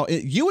natural. Now,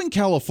 you in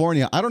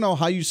California, I don't know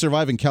how you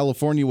survive in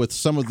California with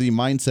some of the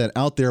mindset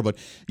out there, but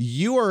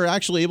you are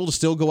actually able to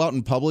still go out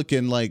in public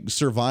and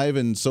survive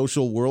in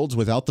social worlds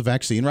without the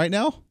vaccine right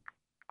now?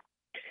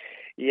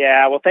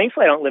 Yeah, well,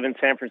 thankfully I don't live in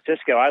San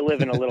Francisco. I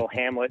live in a little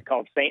hamlet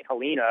called St.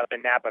 Helena up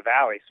in Napa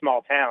Valley,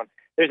 small town.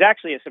 There's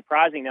actually a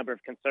surprising number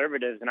of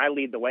conservatives, and I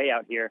lead the way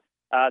out here.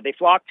 They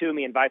flock to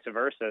me and vice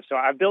versa. So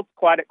I've built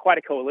quite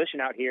a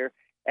coalition out here.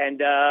 And,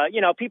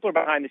 people are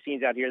behind the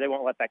scenes out here. They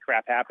won't let that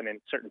crap happen in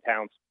certain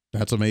towns.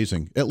 That's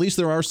amazing. At least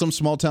there are some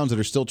small towns that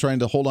are still trying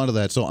to hold on to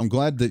that. So I'm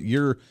glad that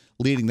you're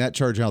leading that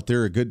charge out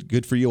there.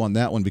 Good for you on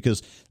that one,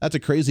 because that's a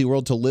crazy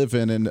world to live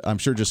in, and I'm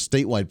sure just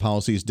statewide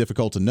policy is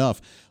difficult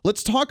enough.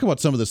 Let's talk about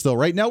some of this, though.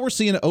 Right now we're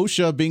seeing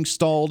OSHA being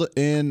stalled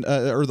in,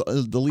 or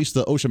at least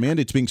the OSHA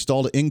mandates being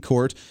stalled in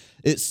court.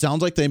 It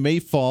sounds like they may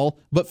fall,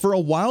 but for a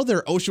while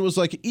there, OSHA was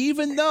like,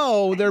 even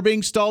though they're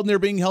being stalled and they're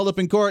being held up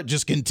in court,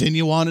 just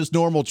continue on as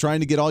normal, trying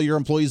to get all your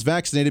employees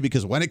vaccinated,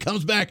 because when it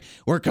comes back,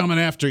 we're coming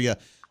after you.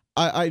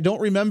 I don't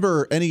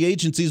remember any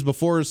agencies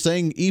before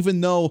saying,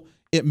 even though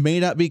it may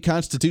not be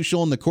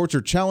constitutional and the courts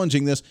are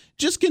challenging this,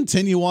 just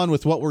continue on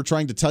with what we're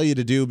trying to tell you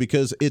to do,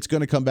 because it's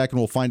going to come back and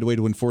we'll find a way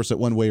to enforce it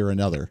one way or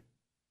another.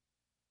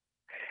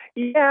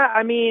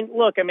 Yeah,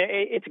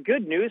 it's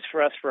good news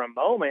for us for a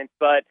moment,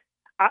 but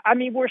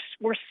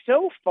we're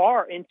so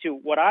far into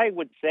what I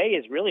would say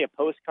is really a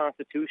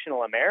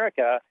post-constitutional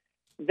America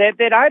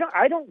that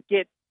I don't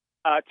get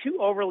too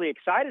overly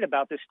excited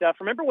about this stuff.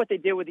 Remember what they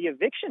did with the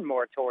eviction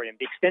moratorium,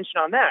 the extension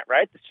on that,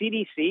 right? The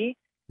CDC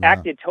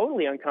acted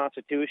totally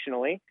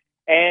unconstitutionally.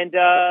 And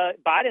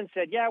Biden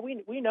said, yeah,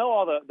 we know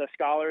all the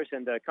scholars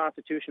and the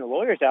constitutional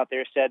lawyers out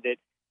there said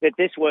that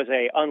this was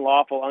a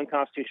unlawful,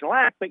 unconstitutional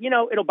act, but,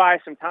 it'll buy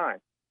us some time.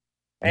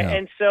 Yeah.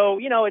 And so,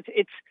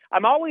 it's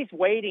I'm always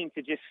waiting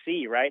to just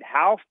see, right,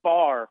 how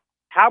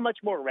much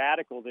more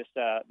radical this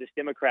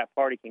Democrat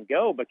Party can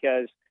go,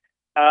 because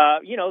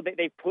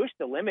they've pushed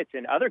the limits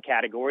in other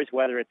categories,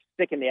 whether it's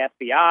sticking the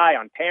FBI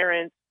on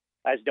parents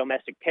as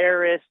domestic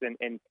terrorists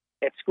and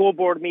at school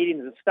board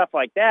meetings and stuff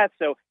like that.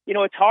 So,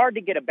 it's hard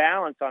to get a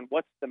balance on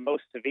what's the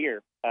most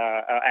severe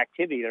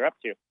activity they're up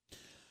to.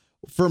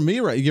 For me,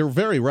 right, you're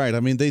very right.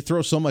 I mean, they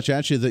throw so much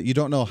at you that you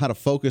don't know how to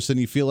focus, and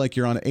you feel like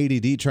you're on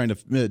ADD trying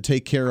to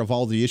take care of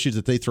all the issues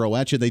that they throw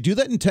at you. They do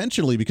that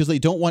intentionally because they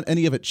don't want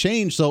any of it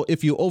changed. So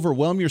if you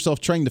overwhelm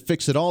yourself trying to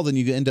fix it all, then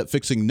you end up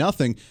fixing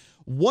nothing.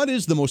 What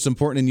is the most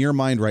important in your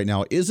mind right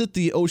now? Is it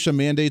the OSHA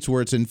mandates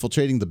where it's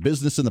infiltrating the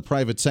business and the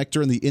private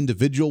sector and the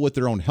individual with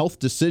their own health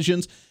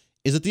decisions?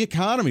 Is it the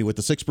economy with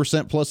the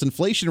 6% plus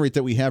inflation rate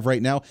that we have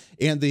right now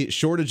and the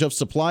shortage of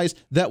supplies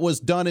that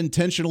was done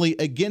intentionally,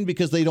 again,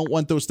 because they don't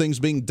want those things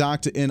being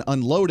docked and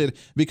unloaded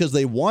because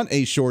they want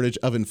a shortage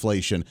of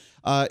inflation?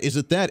 Is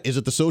it that? Is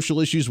it the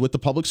social issues with the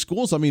public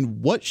schools? I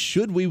mean, what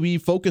should we be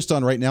focused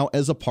on right now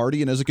as a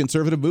party and as a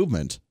conservative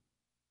movement?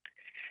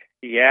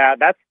 Yeah,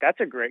 that's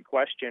a great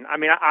question. I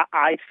mean,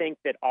 I think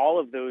that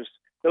all of those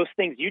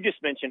things you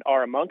just mentioned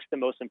are amongst the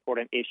most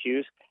important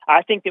issues.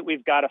 I think that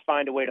we've got to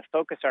find a way to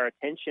focus our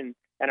attention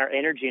and our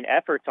energy and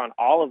efforts on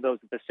all of those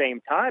at the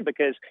same time,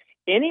 because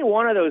any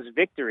one of those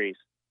victories,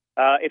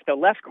 if the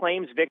left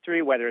claims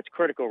victory, whether it's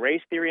critical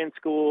race theory in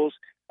schools,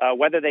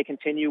 whether they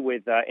continue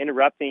with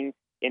interrupting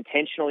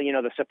intentionally,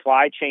 the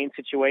supply chain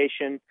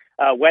situation,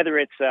 whether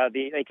it's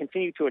they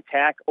continue to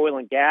attack oil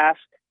and gas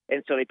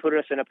And so they put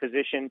us in a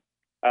position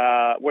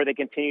where they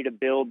continue to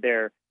build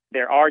their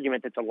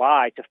argument that's a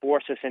lie to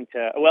force us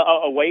into,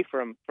 away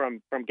from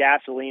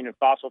gasoline and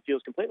fossil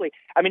fuels completely.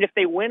 I mean, if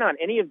they win on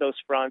any of those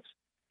fronts,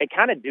 it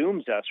kind of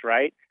dooms us,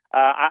 right?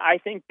 I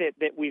think that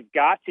we've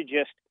got to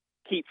just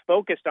keep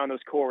focused on those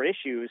core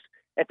issues.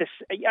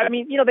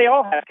 They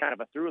all have kind of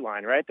a through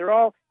line, right?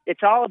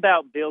 It's all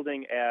about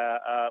building,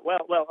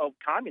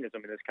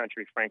 communism in this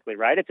country, frankly,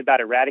 right? It's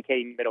about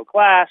eradicating middle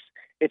class.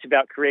 It's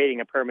about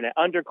creating a permanent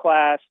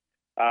underclass,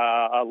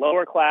 a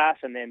lower class,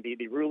 and then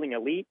the ruling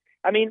elite.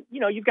 I mean,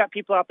 you've got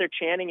people out there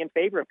chanting in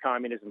favor of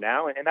communism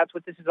now, and that's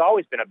what this has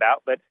always been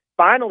about. But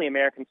finally,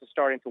 Americans are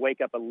starting to wake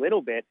up a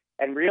little bit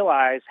and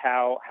realize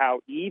how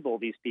evil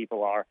these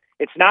people are.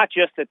 It's not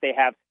just that they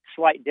have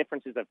slight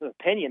differences of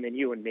opinion than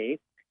you and me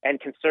and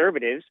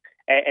conservatives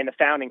and the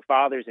founding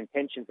fathers'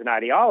 intentions and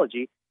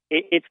ideology.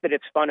 It's that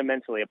it's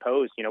fundamentally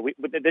opposed.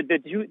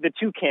 The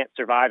two can't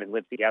survive and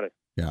live together.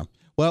 Yeah.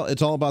 Well,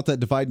 it's all about that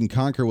divide and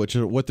conquer, which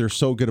is what they're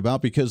so good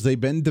about, because they've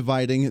been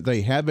dividing,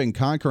 they have been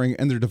conquering,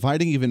 and they're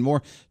dividing even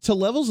more to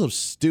levels of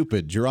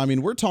stupid, Drew. I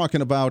mean, we're talking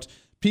about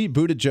Pete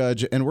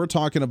Buttigieg, and we're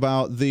talking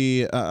about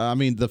the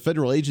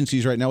federal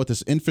agencies right now with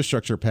this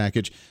infrastructure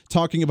package,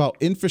 talking about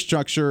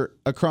infrastructure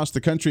across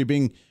the country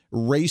being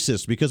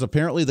racist because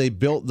apparently they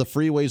built the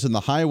freeways and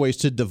the highways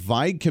to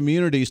divide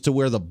communities to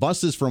where the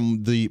buses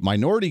from the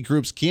minority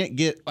groups can't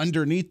get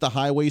underneath the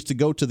highways to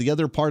go to the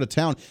other part of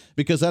town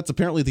because that's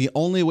apparently the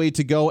only way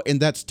to go. And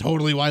that's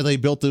totally why they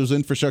built those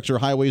infrastructure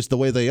highways the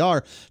way they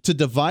are, to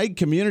divide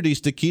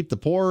communities, to keep the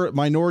poor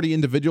minority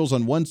individuals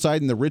on one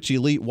side and the rich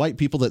elite white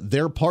people that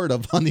they're part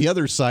of on the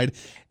other side,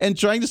 and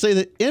trying to say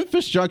that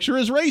infrastructure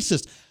is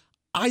racist.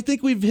 I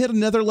think we've hit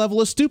another level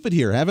of stupid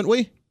here, haven't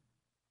we?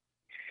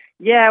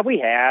 Yeah, we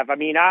have. I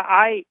mean,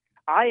 I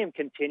am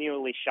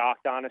continually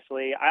shocked,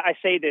 honestly. I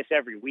say this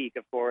every week,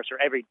 of course,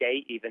 or every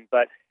day even,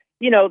 but,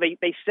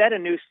 they set a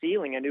new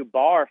ceiling, a new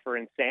bar for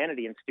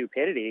insanity and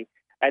stupidity,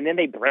 and then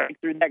they break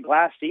through that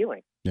glass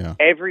ceiling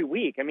every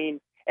week. I mean,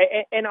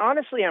 and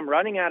honestly, I'm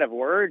running out of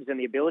words and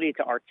the ability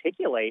to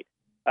articulate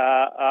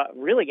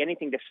really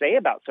anything to say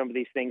about some of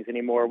these things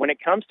anymore. When it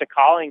comes to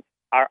calling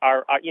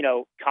our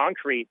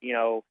concrete,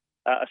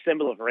 a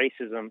symbol of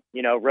racism,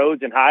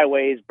 roads and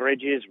highways,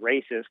 bridges,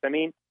 racist. I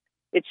mean,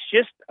 it's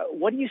just,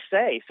 what do you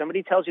say?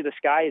 Somebody tells you the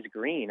sky is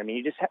green. I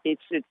mean,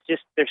 it's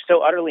just, they're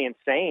so utterly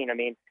insane. I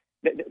mean,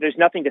 there's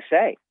nothing to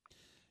say.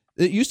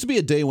 It used to be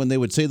a day when they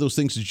would say those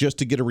things just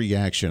to get a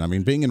reaction. I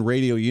mean, being in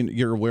radio,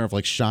 you're aware of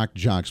like shock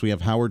jocks. We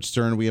have Howard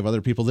Stern. We have other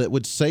people that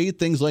would say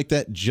things like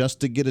that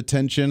just to get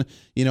attention.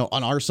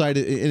 On our side,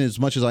 and as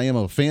much as I am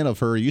a fan of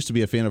her, used to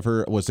be a fan of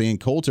her, was Ann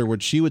Coulter, where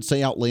she would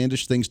say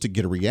outlandish things to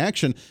get a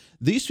reaction.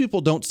 These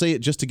people don't say it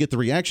just to get the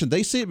reaction.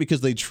 They say it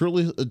because they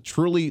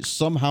truly,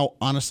 somehow,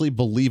 honestly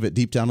believe it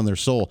deep down in their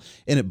soul,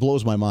 and it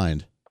blows my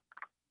mind.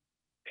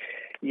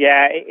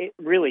 Yeah, it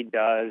really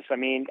does. I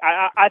mean,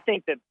 I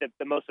think that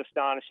the most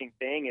astonishing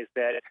thing is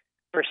that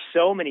for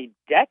so many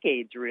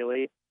decades,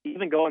 really,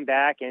 even going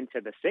back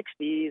into the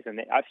 60s and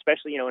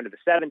especially, into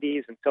the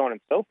 70s and so on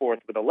and so forth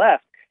with the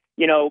left,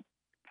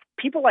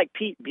 people like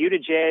Pete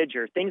Buttigieg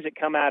or things that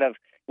come out of,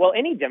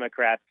 any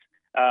Democrats'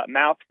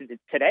 mouth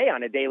today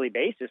on a daily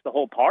basis, the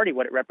whole party,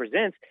 what it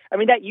represents. I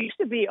mean, that used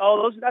to be,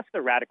 that's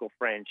the radical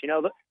fringe.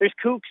 There's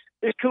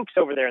kooks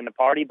over there in the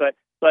party, but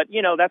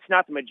that's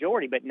not the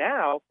majority. But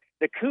now,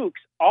 the kooks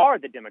are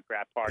the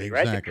Democrat Party,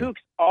 exactly. Right? The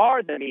kooks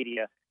are the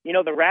media.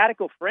 The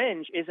radical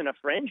fringe isn't a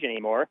fringe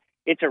anymore.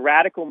 It's a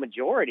radical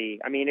majority.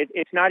 I mean,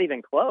 it's not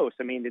even close.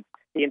 I mean,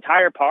 the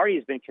entire party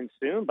has been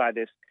consumed by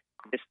this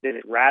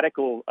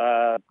radical,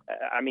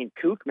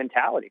 kook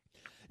mentality.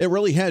 It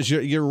really has.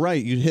 You're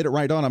right. You hit it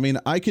right on. I mean,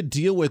 I could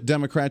deal with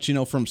Democrats,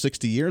 from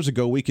 60 years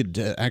ago. We could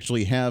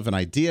actually have an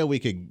idea. We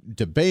could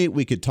debate.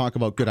 We could talk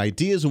about good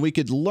ideas, and we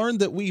could learn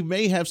that we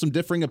may have some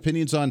differing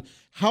opinions on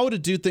how to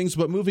do things,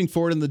 but moving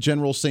forward in the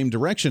general same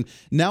direction.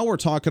 Now we're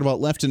talking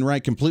about left and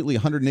right completely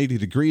 180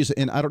 degrees,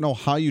 and I don't know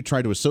how you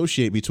try to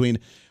associate between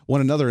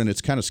one another, and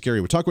it's kind of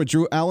scary. We're talking with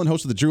Drew Allen,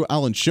 host of The Drew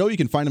Allen Show. You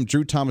can find him,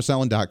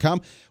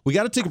 drewthomasallen.com. We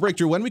got to take a break,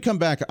 Drew. When we come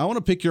back, I want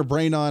to pick your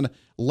brain on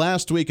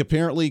last week.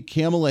 Apparently,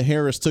 Kamala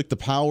Harris took the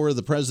power of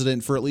the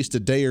president for at least a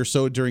day or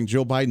so during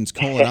Joe Biden's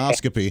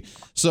colonoscopy.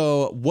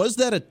 So was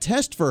that a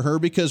test for her?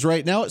 Because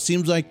right now it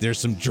seems like there's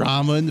some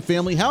drama in the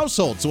family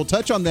household. So we'll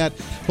touch on that.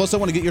 Plus, I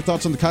want to get your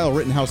thoughts on the Kyle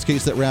Rittenhouse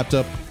case that wrapped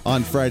up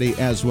on Friday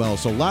as well.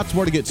 So lots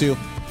more to get to.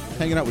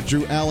 Hanging out with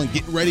Drew Allen,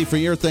 getting ready for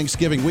your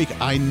Thanksgiving week.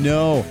 I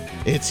know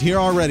it's here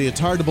already. It's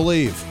hard to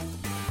believe.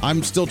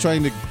 I'm still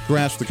trying to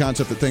grasp the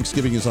concept that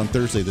Thanksgiving is on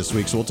Thursday this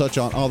week. So we'll touch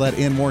on all that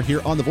and more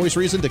here on The Voice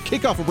of Reason to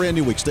kick off a brand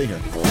new week. Stay here.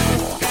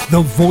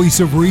 The Voice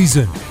of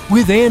Reason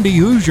with Andy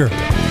Hoosier.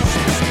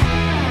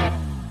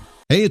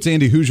 Hey, it's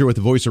Andy Hoosier with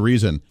The Voice of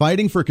Reason.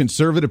 Fighting for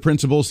conservative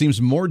principles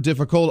seems more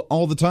difficult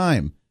all the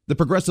time. The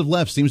progressive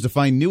left seems to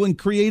find new and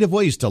creative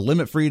ways to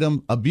limit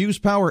freedom, abuse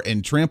power,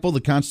 and trample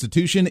the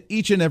Constitution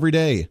each and every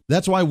day.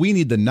 That's why we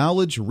need the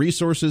knowledge,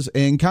 resources,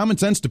 and common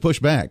sense to push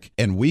back,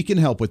 and we can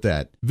help with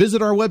that.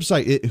 Visit our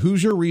website at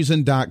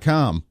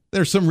HoosierReason.com.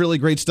 There's some really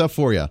great stuff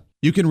for you.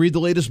 You can read the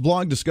latest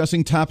blog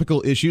discussing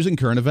topical issues and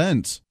current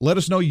events. Let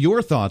us know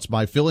your thoughts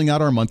by filling out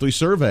our monthly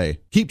survey.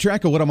 Keep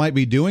track of what I might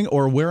be doing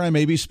or where I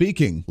may be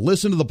speaking.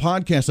 Listen to the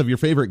podcast of your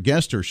favorite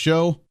guest or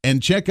show,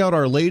 and check out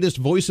our latest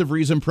Voice of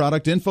Reason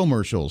product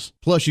infomercials.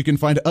 Plus, you can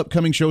find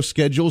upcoming show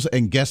schedules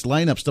and guest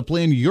lineups to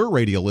plan your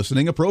radio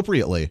listening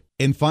appropriately.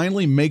 And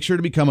finally, make sure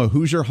to become a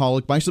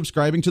Hoosier-holic by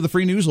subscribing to the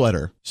free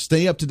newsletter.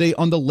 Stay up to date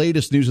on the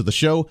latest news of the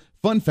show,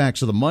 fun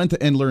facts of the month,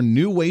 and learn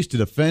new ways to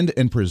defend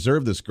and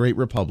preserve this great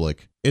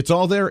republic. It's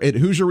all there at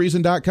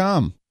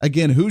HoosierReason.com.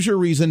 Again,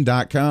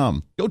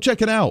 HoosierReason.com. Go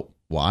check it out.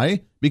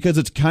 Why? Because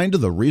it's kind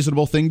of the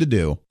reasonable thing to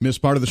do. Miss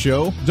part of the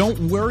show? Don't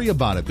worry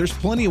about it. There's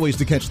plenty of ways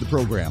to catch the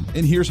program,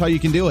 and here's how you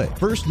can do it.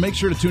 First, make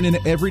sure to tune in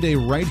every day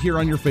right here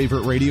on your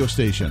favorite radio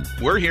station.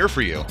 We're here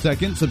for you.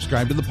 Second,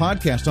 subscribe to the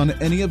podcast on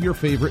any of your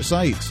favorite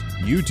sites.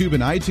 YouTube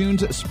and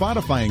iTunes,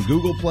 Spotify and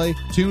Google Play,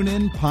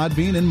 TuneIn,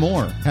 Podbean, and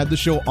more. Have the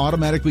show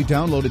automatically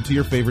downloaded to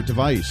your favorite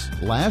device.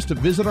 Last,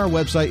 visit our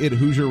website at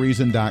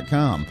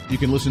HoosierReason.com. You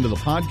can listen to the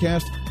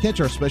podcast, catch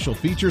our special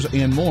features,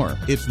 and more.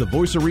 It's the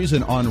Voice of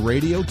Reason on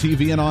radio,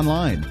 TV, and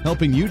online,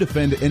 helping you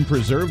defend and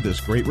preserve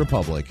this great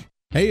republic.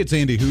 Hey, it's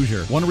Andy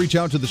Hoosier. Want to reach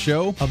out to the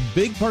show? A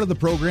big part of the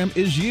program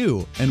is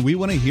you, and we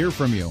want to hear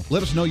from you.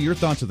 Let us know your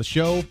thoughts of the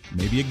show,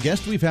 maybe a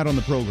guest we've had on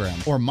the program,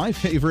 or my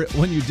favorite,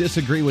 when you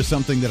disagree with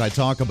something that I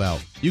talk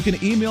about. You can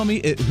email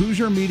me at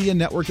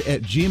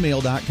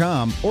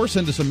HoosierMediaNetwork@gmail.com or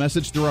send us a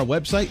message through our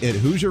website at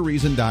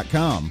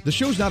HoosierReason.com. The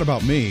show's not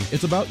about me,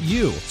 it's about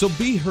you. So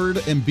be heard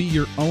and be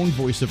your own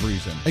voice of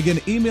reason. Again,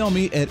 email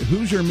me at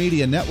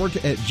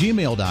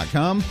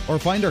HoosierMediaNetwork@gmail.com or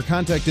find our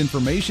contact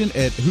information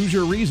at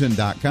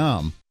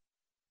HoosierReason.com.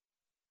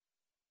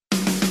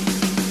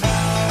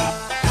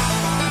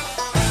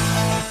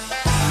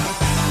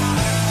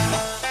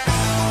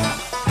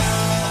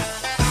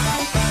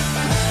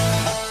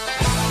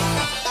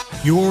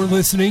 You're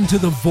listening to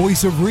the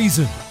Voice of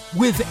Reason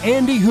with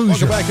Andy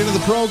Hoosier. Welcome back into the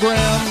program.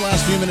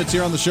 Last few minutes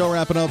here on the show,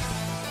 wrapping up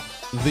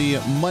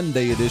the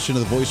Monday edition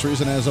of the Voice of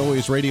Reason. As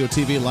always, radio,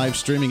 TV, live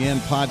streaming, and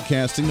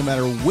podcasting. No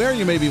matter where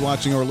you may be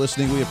watching or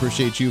listening, we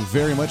appreciate you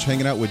very much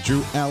hanging out with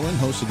Drew Allen,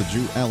 host of the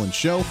Drew Allen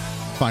Show.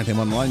 Find him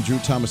online,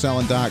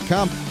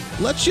 drewthomasallen.com.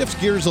 Let's shift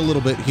gears a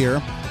little bit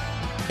here,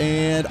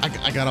 and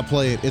I got to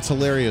play it. It's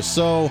hilarious.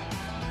 So,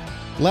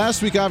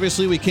 last week,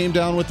 obviously, we came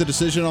down with the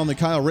decision on the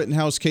Kyle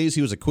Rittenhouse case.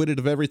 He was acquitted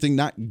of everything,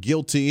 not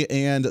guilty,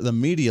 and the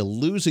media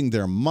losing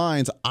their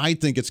minds. I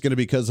think it's going to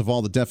be because of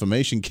all the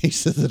defamation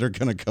cases that are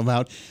going to come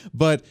out.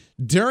 But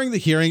during the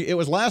hearing, it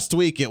was last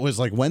week, it was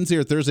like Wednesday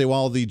or Thursday,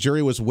 while the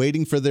jury was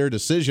waiting for their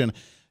decision,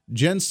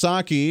 Jen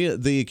Psaki,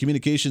 the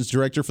communications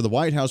director for the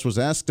White House, was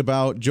asked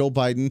about Joe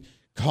Biden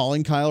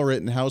calling Kyle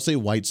Rittenhouse a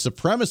white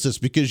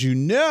supremacist, because you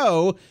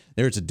know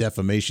there's a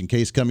defamation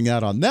case coming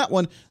out on that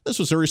one. This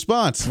was her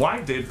response. Why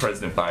did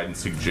President Biden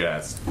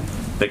suggest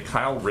that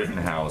Kyle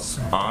Rittenhouse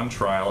on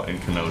trial in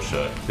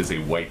Kenosha is a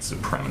white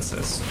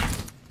supremacist?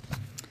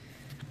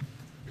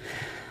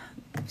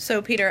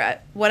 So,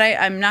 Peter, what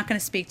I'm not going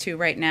to speak to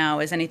right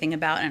now is anything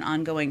about an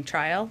ongoing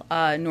trial,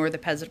 nor the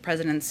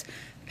president's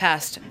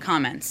past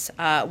comments.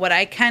 What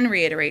I can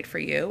reiterate for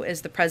you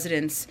is the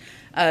president's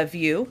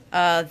view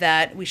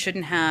that we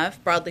shouldn't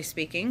have, broadly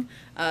speaking,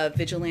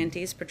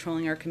 vigilantes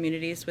patrolling our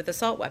communities with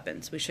assault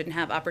weapons. We shouldn't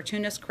have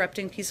opportunists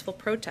corrupting peaceful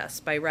protests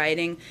by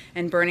rioting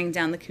and burning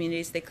down the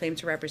communities they claim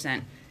to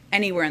represent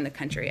anywhere in the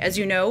country. As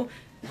you know,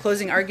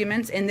 closing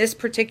arguments in this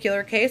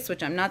particular case,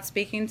 which I'm not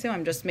speaking to,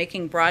 I'm just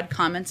making broad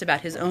comments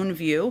about his own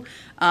view.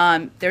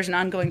 There's an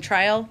ongoing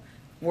trial.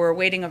 We're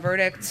awaiting a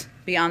verdict.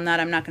 Beyond that,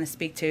 I'm not going to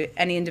speak to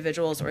any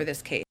individuals or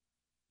this case.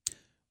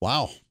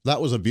 Wow, that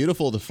was a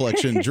beautiful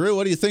deflection. Drew,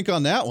 what do you think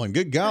on that one?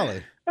 Good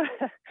golly.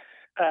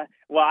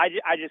 Well, I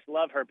just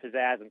love her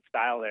pizzazz and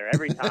style there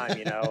every time.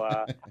 You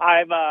know,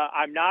 I'm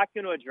not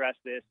going to address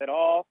this at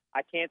all.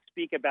 I can't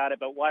speak about it,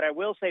 but what I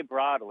will say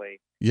broadly,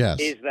 yes,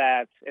 is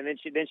that, and then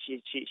she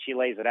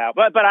lays it out.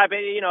 But I,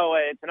 you know,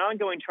 it's an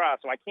ongoing trial,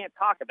 so I can't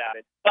talk about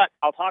it. But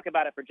I'll talk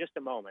about it for just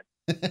a moment.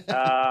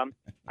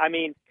 I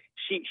mean,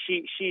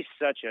 she's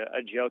such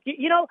a joke.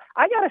 You know,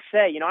 I gotta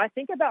say, you know, I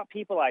think about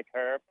people like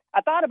her.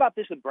 I thought about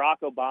this with Barack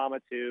Obama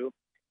too.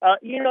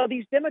 You know,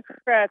 these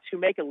Democrats who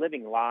make a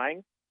living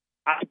lying.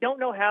 I don't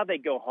know how they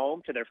go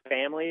home to their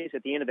families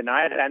at the end of the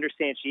night. I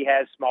understand she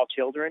has small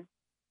children.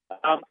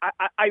 I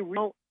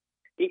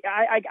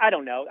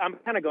don't know. I'm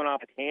kind of going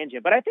off a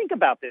tangent, but I think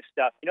about this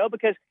stuff, you know,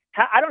 because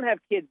I don't have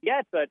kids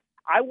yet, but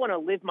I want to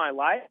live my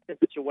life in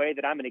such a way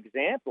that I'm an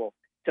example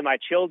to my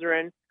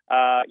children.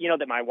 You know,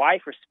 that my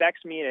wife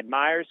respects me and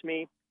admires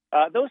me,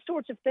 those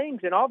sorts of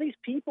things. And all these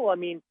people, I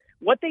mean,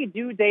 what they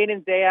do day in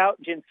and day out,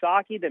 Jen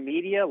Psaki, the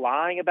media,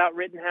 lying about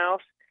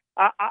Rittenhouse,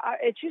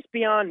 it's just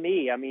beyond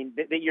me. I mean,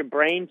 that your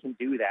brain can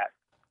do that.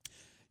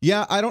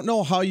 Yeah, I don't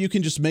know how you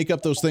can just make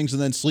up those things and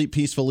then sleep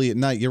peacefully at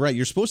night. You're right.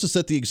 You're supposed to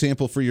set the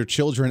example for your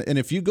children. And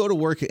if you go to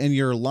work and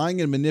you're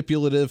lying and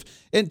manipulative,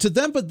 and to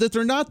them, but that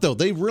they're not, though.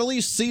 They really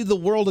see the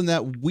world in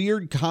that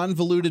weird,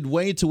 convoluted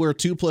way to where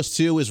 2 +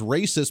 2 is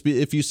racist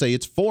if you say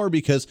it's 4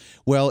 because,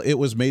 well, it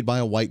was made by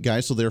a white guy,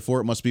 so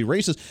therefore it must be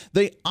racist.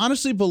 They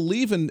honestly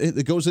believe, and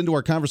it goes into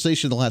our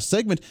conversation in the last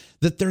segment,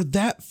 that they're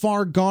that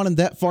far gone and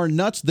that far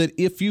nuts that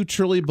if you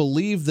truly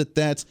believe that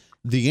that's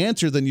the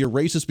answer, then you're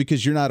racist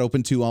because you're not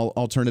open to all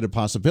alternative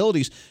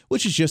possibilities,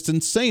 which is just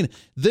insane.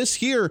 This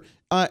here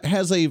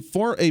has a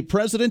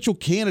presidential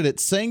candidate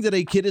saying that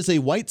a kid is a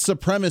white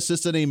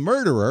supremacist and a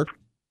murderer.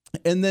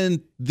 And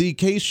then the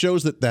case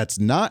shows that that's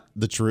not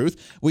the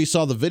truth. We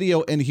saw the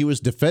video and he was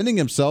defending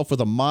himself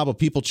with a mob of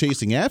people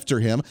chasing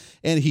after him,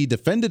 and he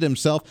defended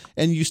himself,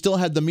 and you still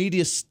had the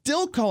media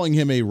still calling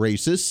him a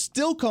racist,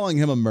 still calling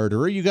him a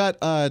murderer. You got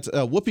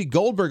Whoopi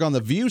Goldberg on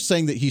The View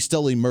saying that he's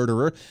still a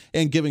murderer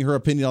and giving her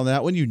opinion on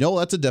that one. You know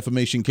that's a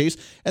defamation case.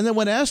 And then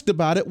when asked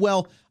about it,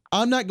 well,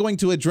 I'm not going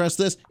to address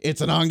this.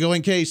 It's an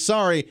ongoing case.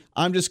 Sorry.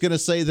 I'm just going to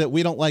say that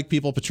we don't like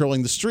people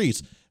patrolling the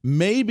streets.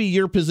 Maybe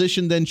your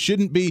position then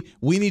shouldn't be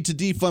we need to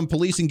defund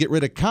police and get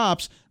rid of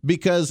cops,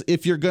 because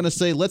if you're going to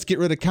say let's get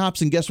rid of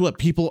cops, and guess what?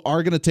 People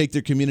are going to take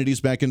their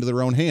communities back into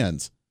their own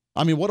hands.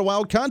 I mean, what a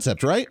wild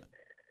concept, right?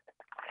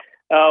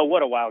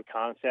 What a wild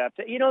concept.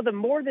 You know, the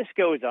more this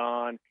goes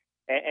on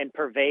and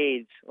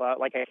pervades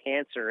like a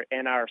cancer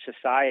in our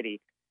society,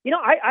 you know,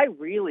 I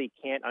really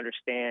can't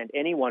understand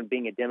anyone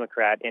being a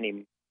Democrat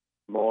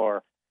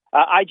anymore.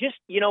 I just,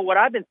 you know, what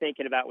I've been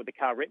thinking about with the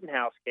Kyle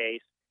Rittenhouse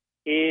case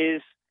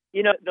is,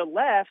 you know, the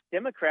left,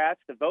 Democrats,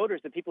 the voters,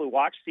 the people who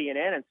watch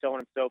CNN and so on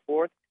and so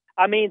forth,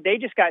 I mean, they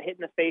just got hit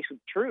in the face with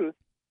truth.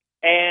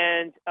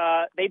 And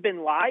they've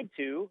been lied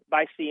to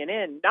by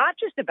CNN, not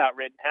just about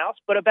Rittenhouse,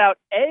 but about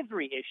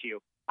every issue.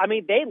 I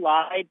mean, they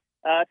lied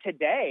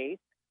today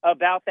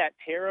about that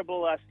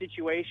terrible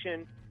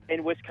situation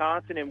in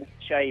Wisconsin in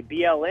which a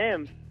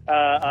BLM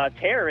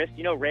terrorist,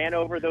 you know, ran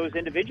over those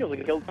individuals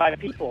and killed 5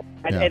 people.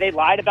 And they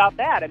lied about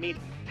that. I mean,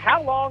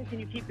 how long can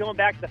you keep going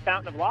back to the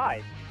fountain of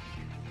lies?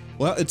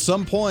 Well, at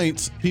some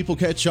point, people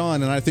catch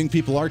on, and I think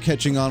people are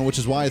catching on, which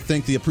is why I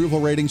think the approval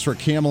ratings for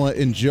Kamala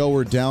and Joe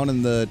are down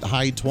in the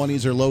high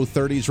 20s or low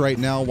 30s right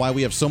now, why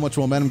we have so much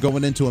momentum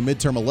going into a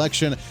midterm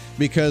election,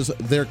 because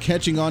they're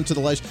catching on to the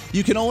lies.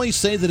 You can only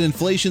say that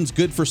inflation's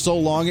good for so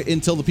long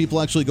until the people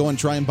actually go and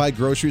try and buy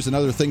groceries and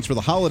other things for the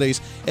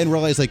holidays and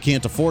realize they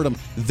can't afford them.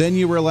 Then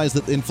you realize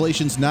that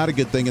inflation's not a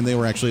good thing, and they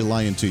were actually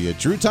lying to you.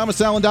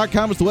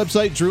 DrewThomasAllen.com is the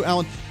website. Drew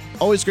Allen,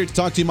 always great to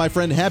talk to you, my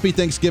friend. Happy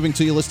Thanksgiving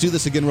to you. Let's do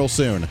this again real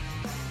soon.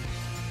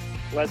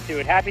 Let's do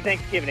it. Happy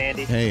Thanksgiving,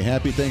 Andy. Hey,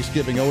 happy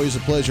Thanksgiving. Always a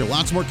pleasure.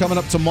 Lots more coming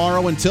up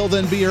tomorrow. Until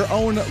then, be your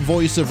own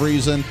voice of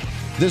reason.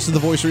 This is The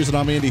Voice of Reason.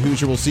 I'm Andy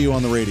Hoosier. We'll see you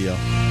on the radio.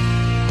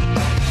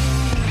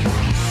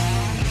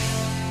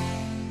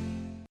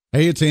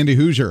 Hey, it's Andy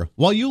Hoosier.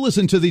 While you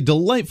listen to the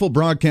delightful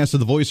broadcast of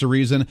The Voice of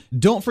Reason,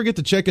 don't forget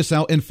to check us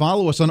out and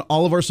follow us on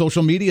all of our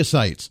social media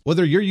sites.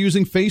 Whether you're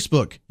using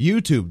Facebook,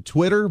 YouTube,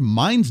 Twitter,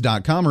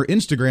 Minds.com, or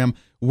Instagram,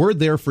 we're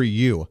there for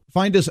you.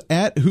 Find us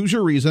at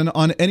Hoosier Reason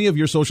on any of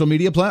your social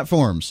media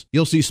platforms.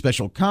 You'll see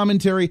special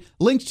commentary,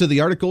 links to the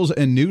articles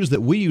and news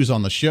that we use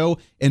on the show,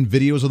 and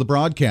videos of the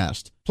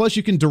broadcast. Plus,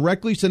 you can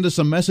directly send us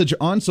a message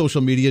on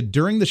social media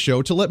during the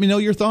show to let me know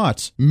your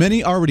thoughts.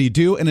 Many already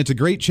do, and it's a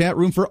great chat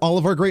room for all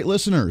of our great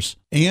listeners.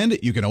 And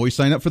you can always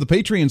sign up for the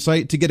Patreon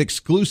site to get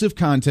exclusive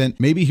content,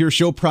 maybe hear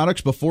show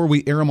products before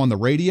we air them on the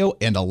radio,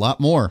 and a lot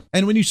more.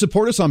 And when you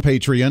support us on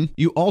Patreon,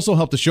 you also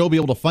help the show be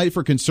able to fight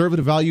for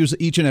conservative values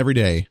each and every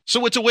day.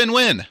 So it's a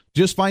win-win.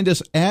 Just find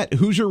us at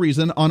Hoosier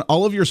Reason on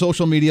all of your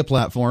social media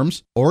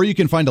platforms, or you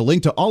can find a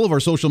link to all of our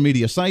social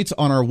media sites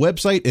on our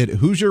website at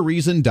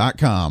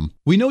HoosierReason.com.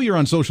 We know you're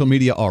on social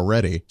media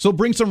already, so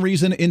bring some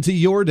reason into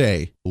your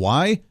day.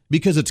 Why?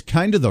 Because it's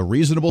kind of the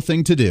reasonable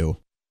thing to do.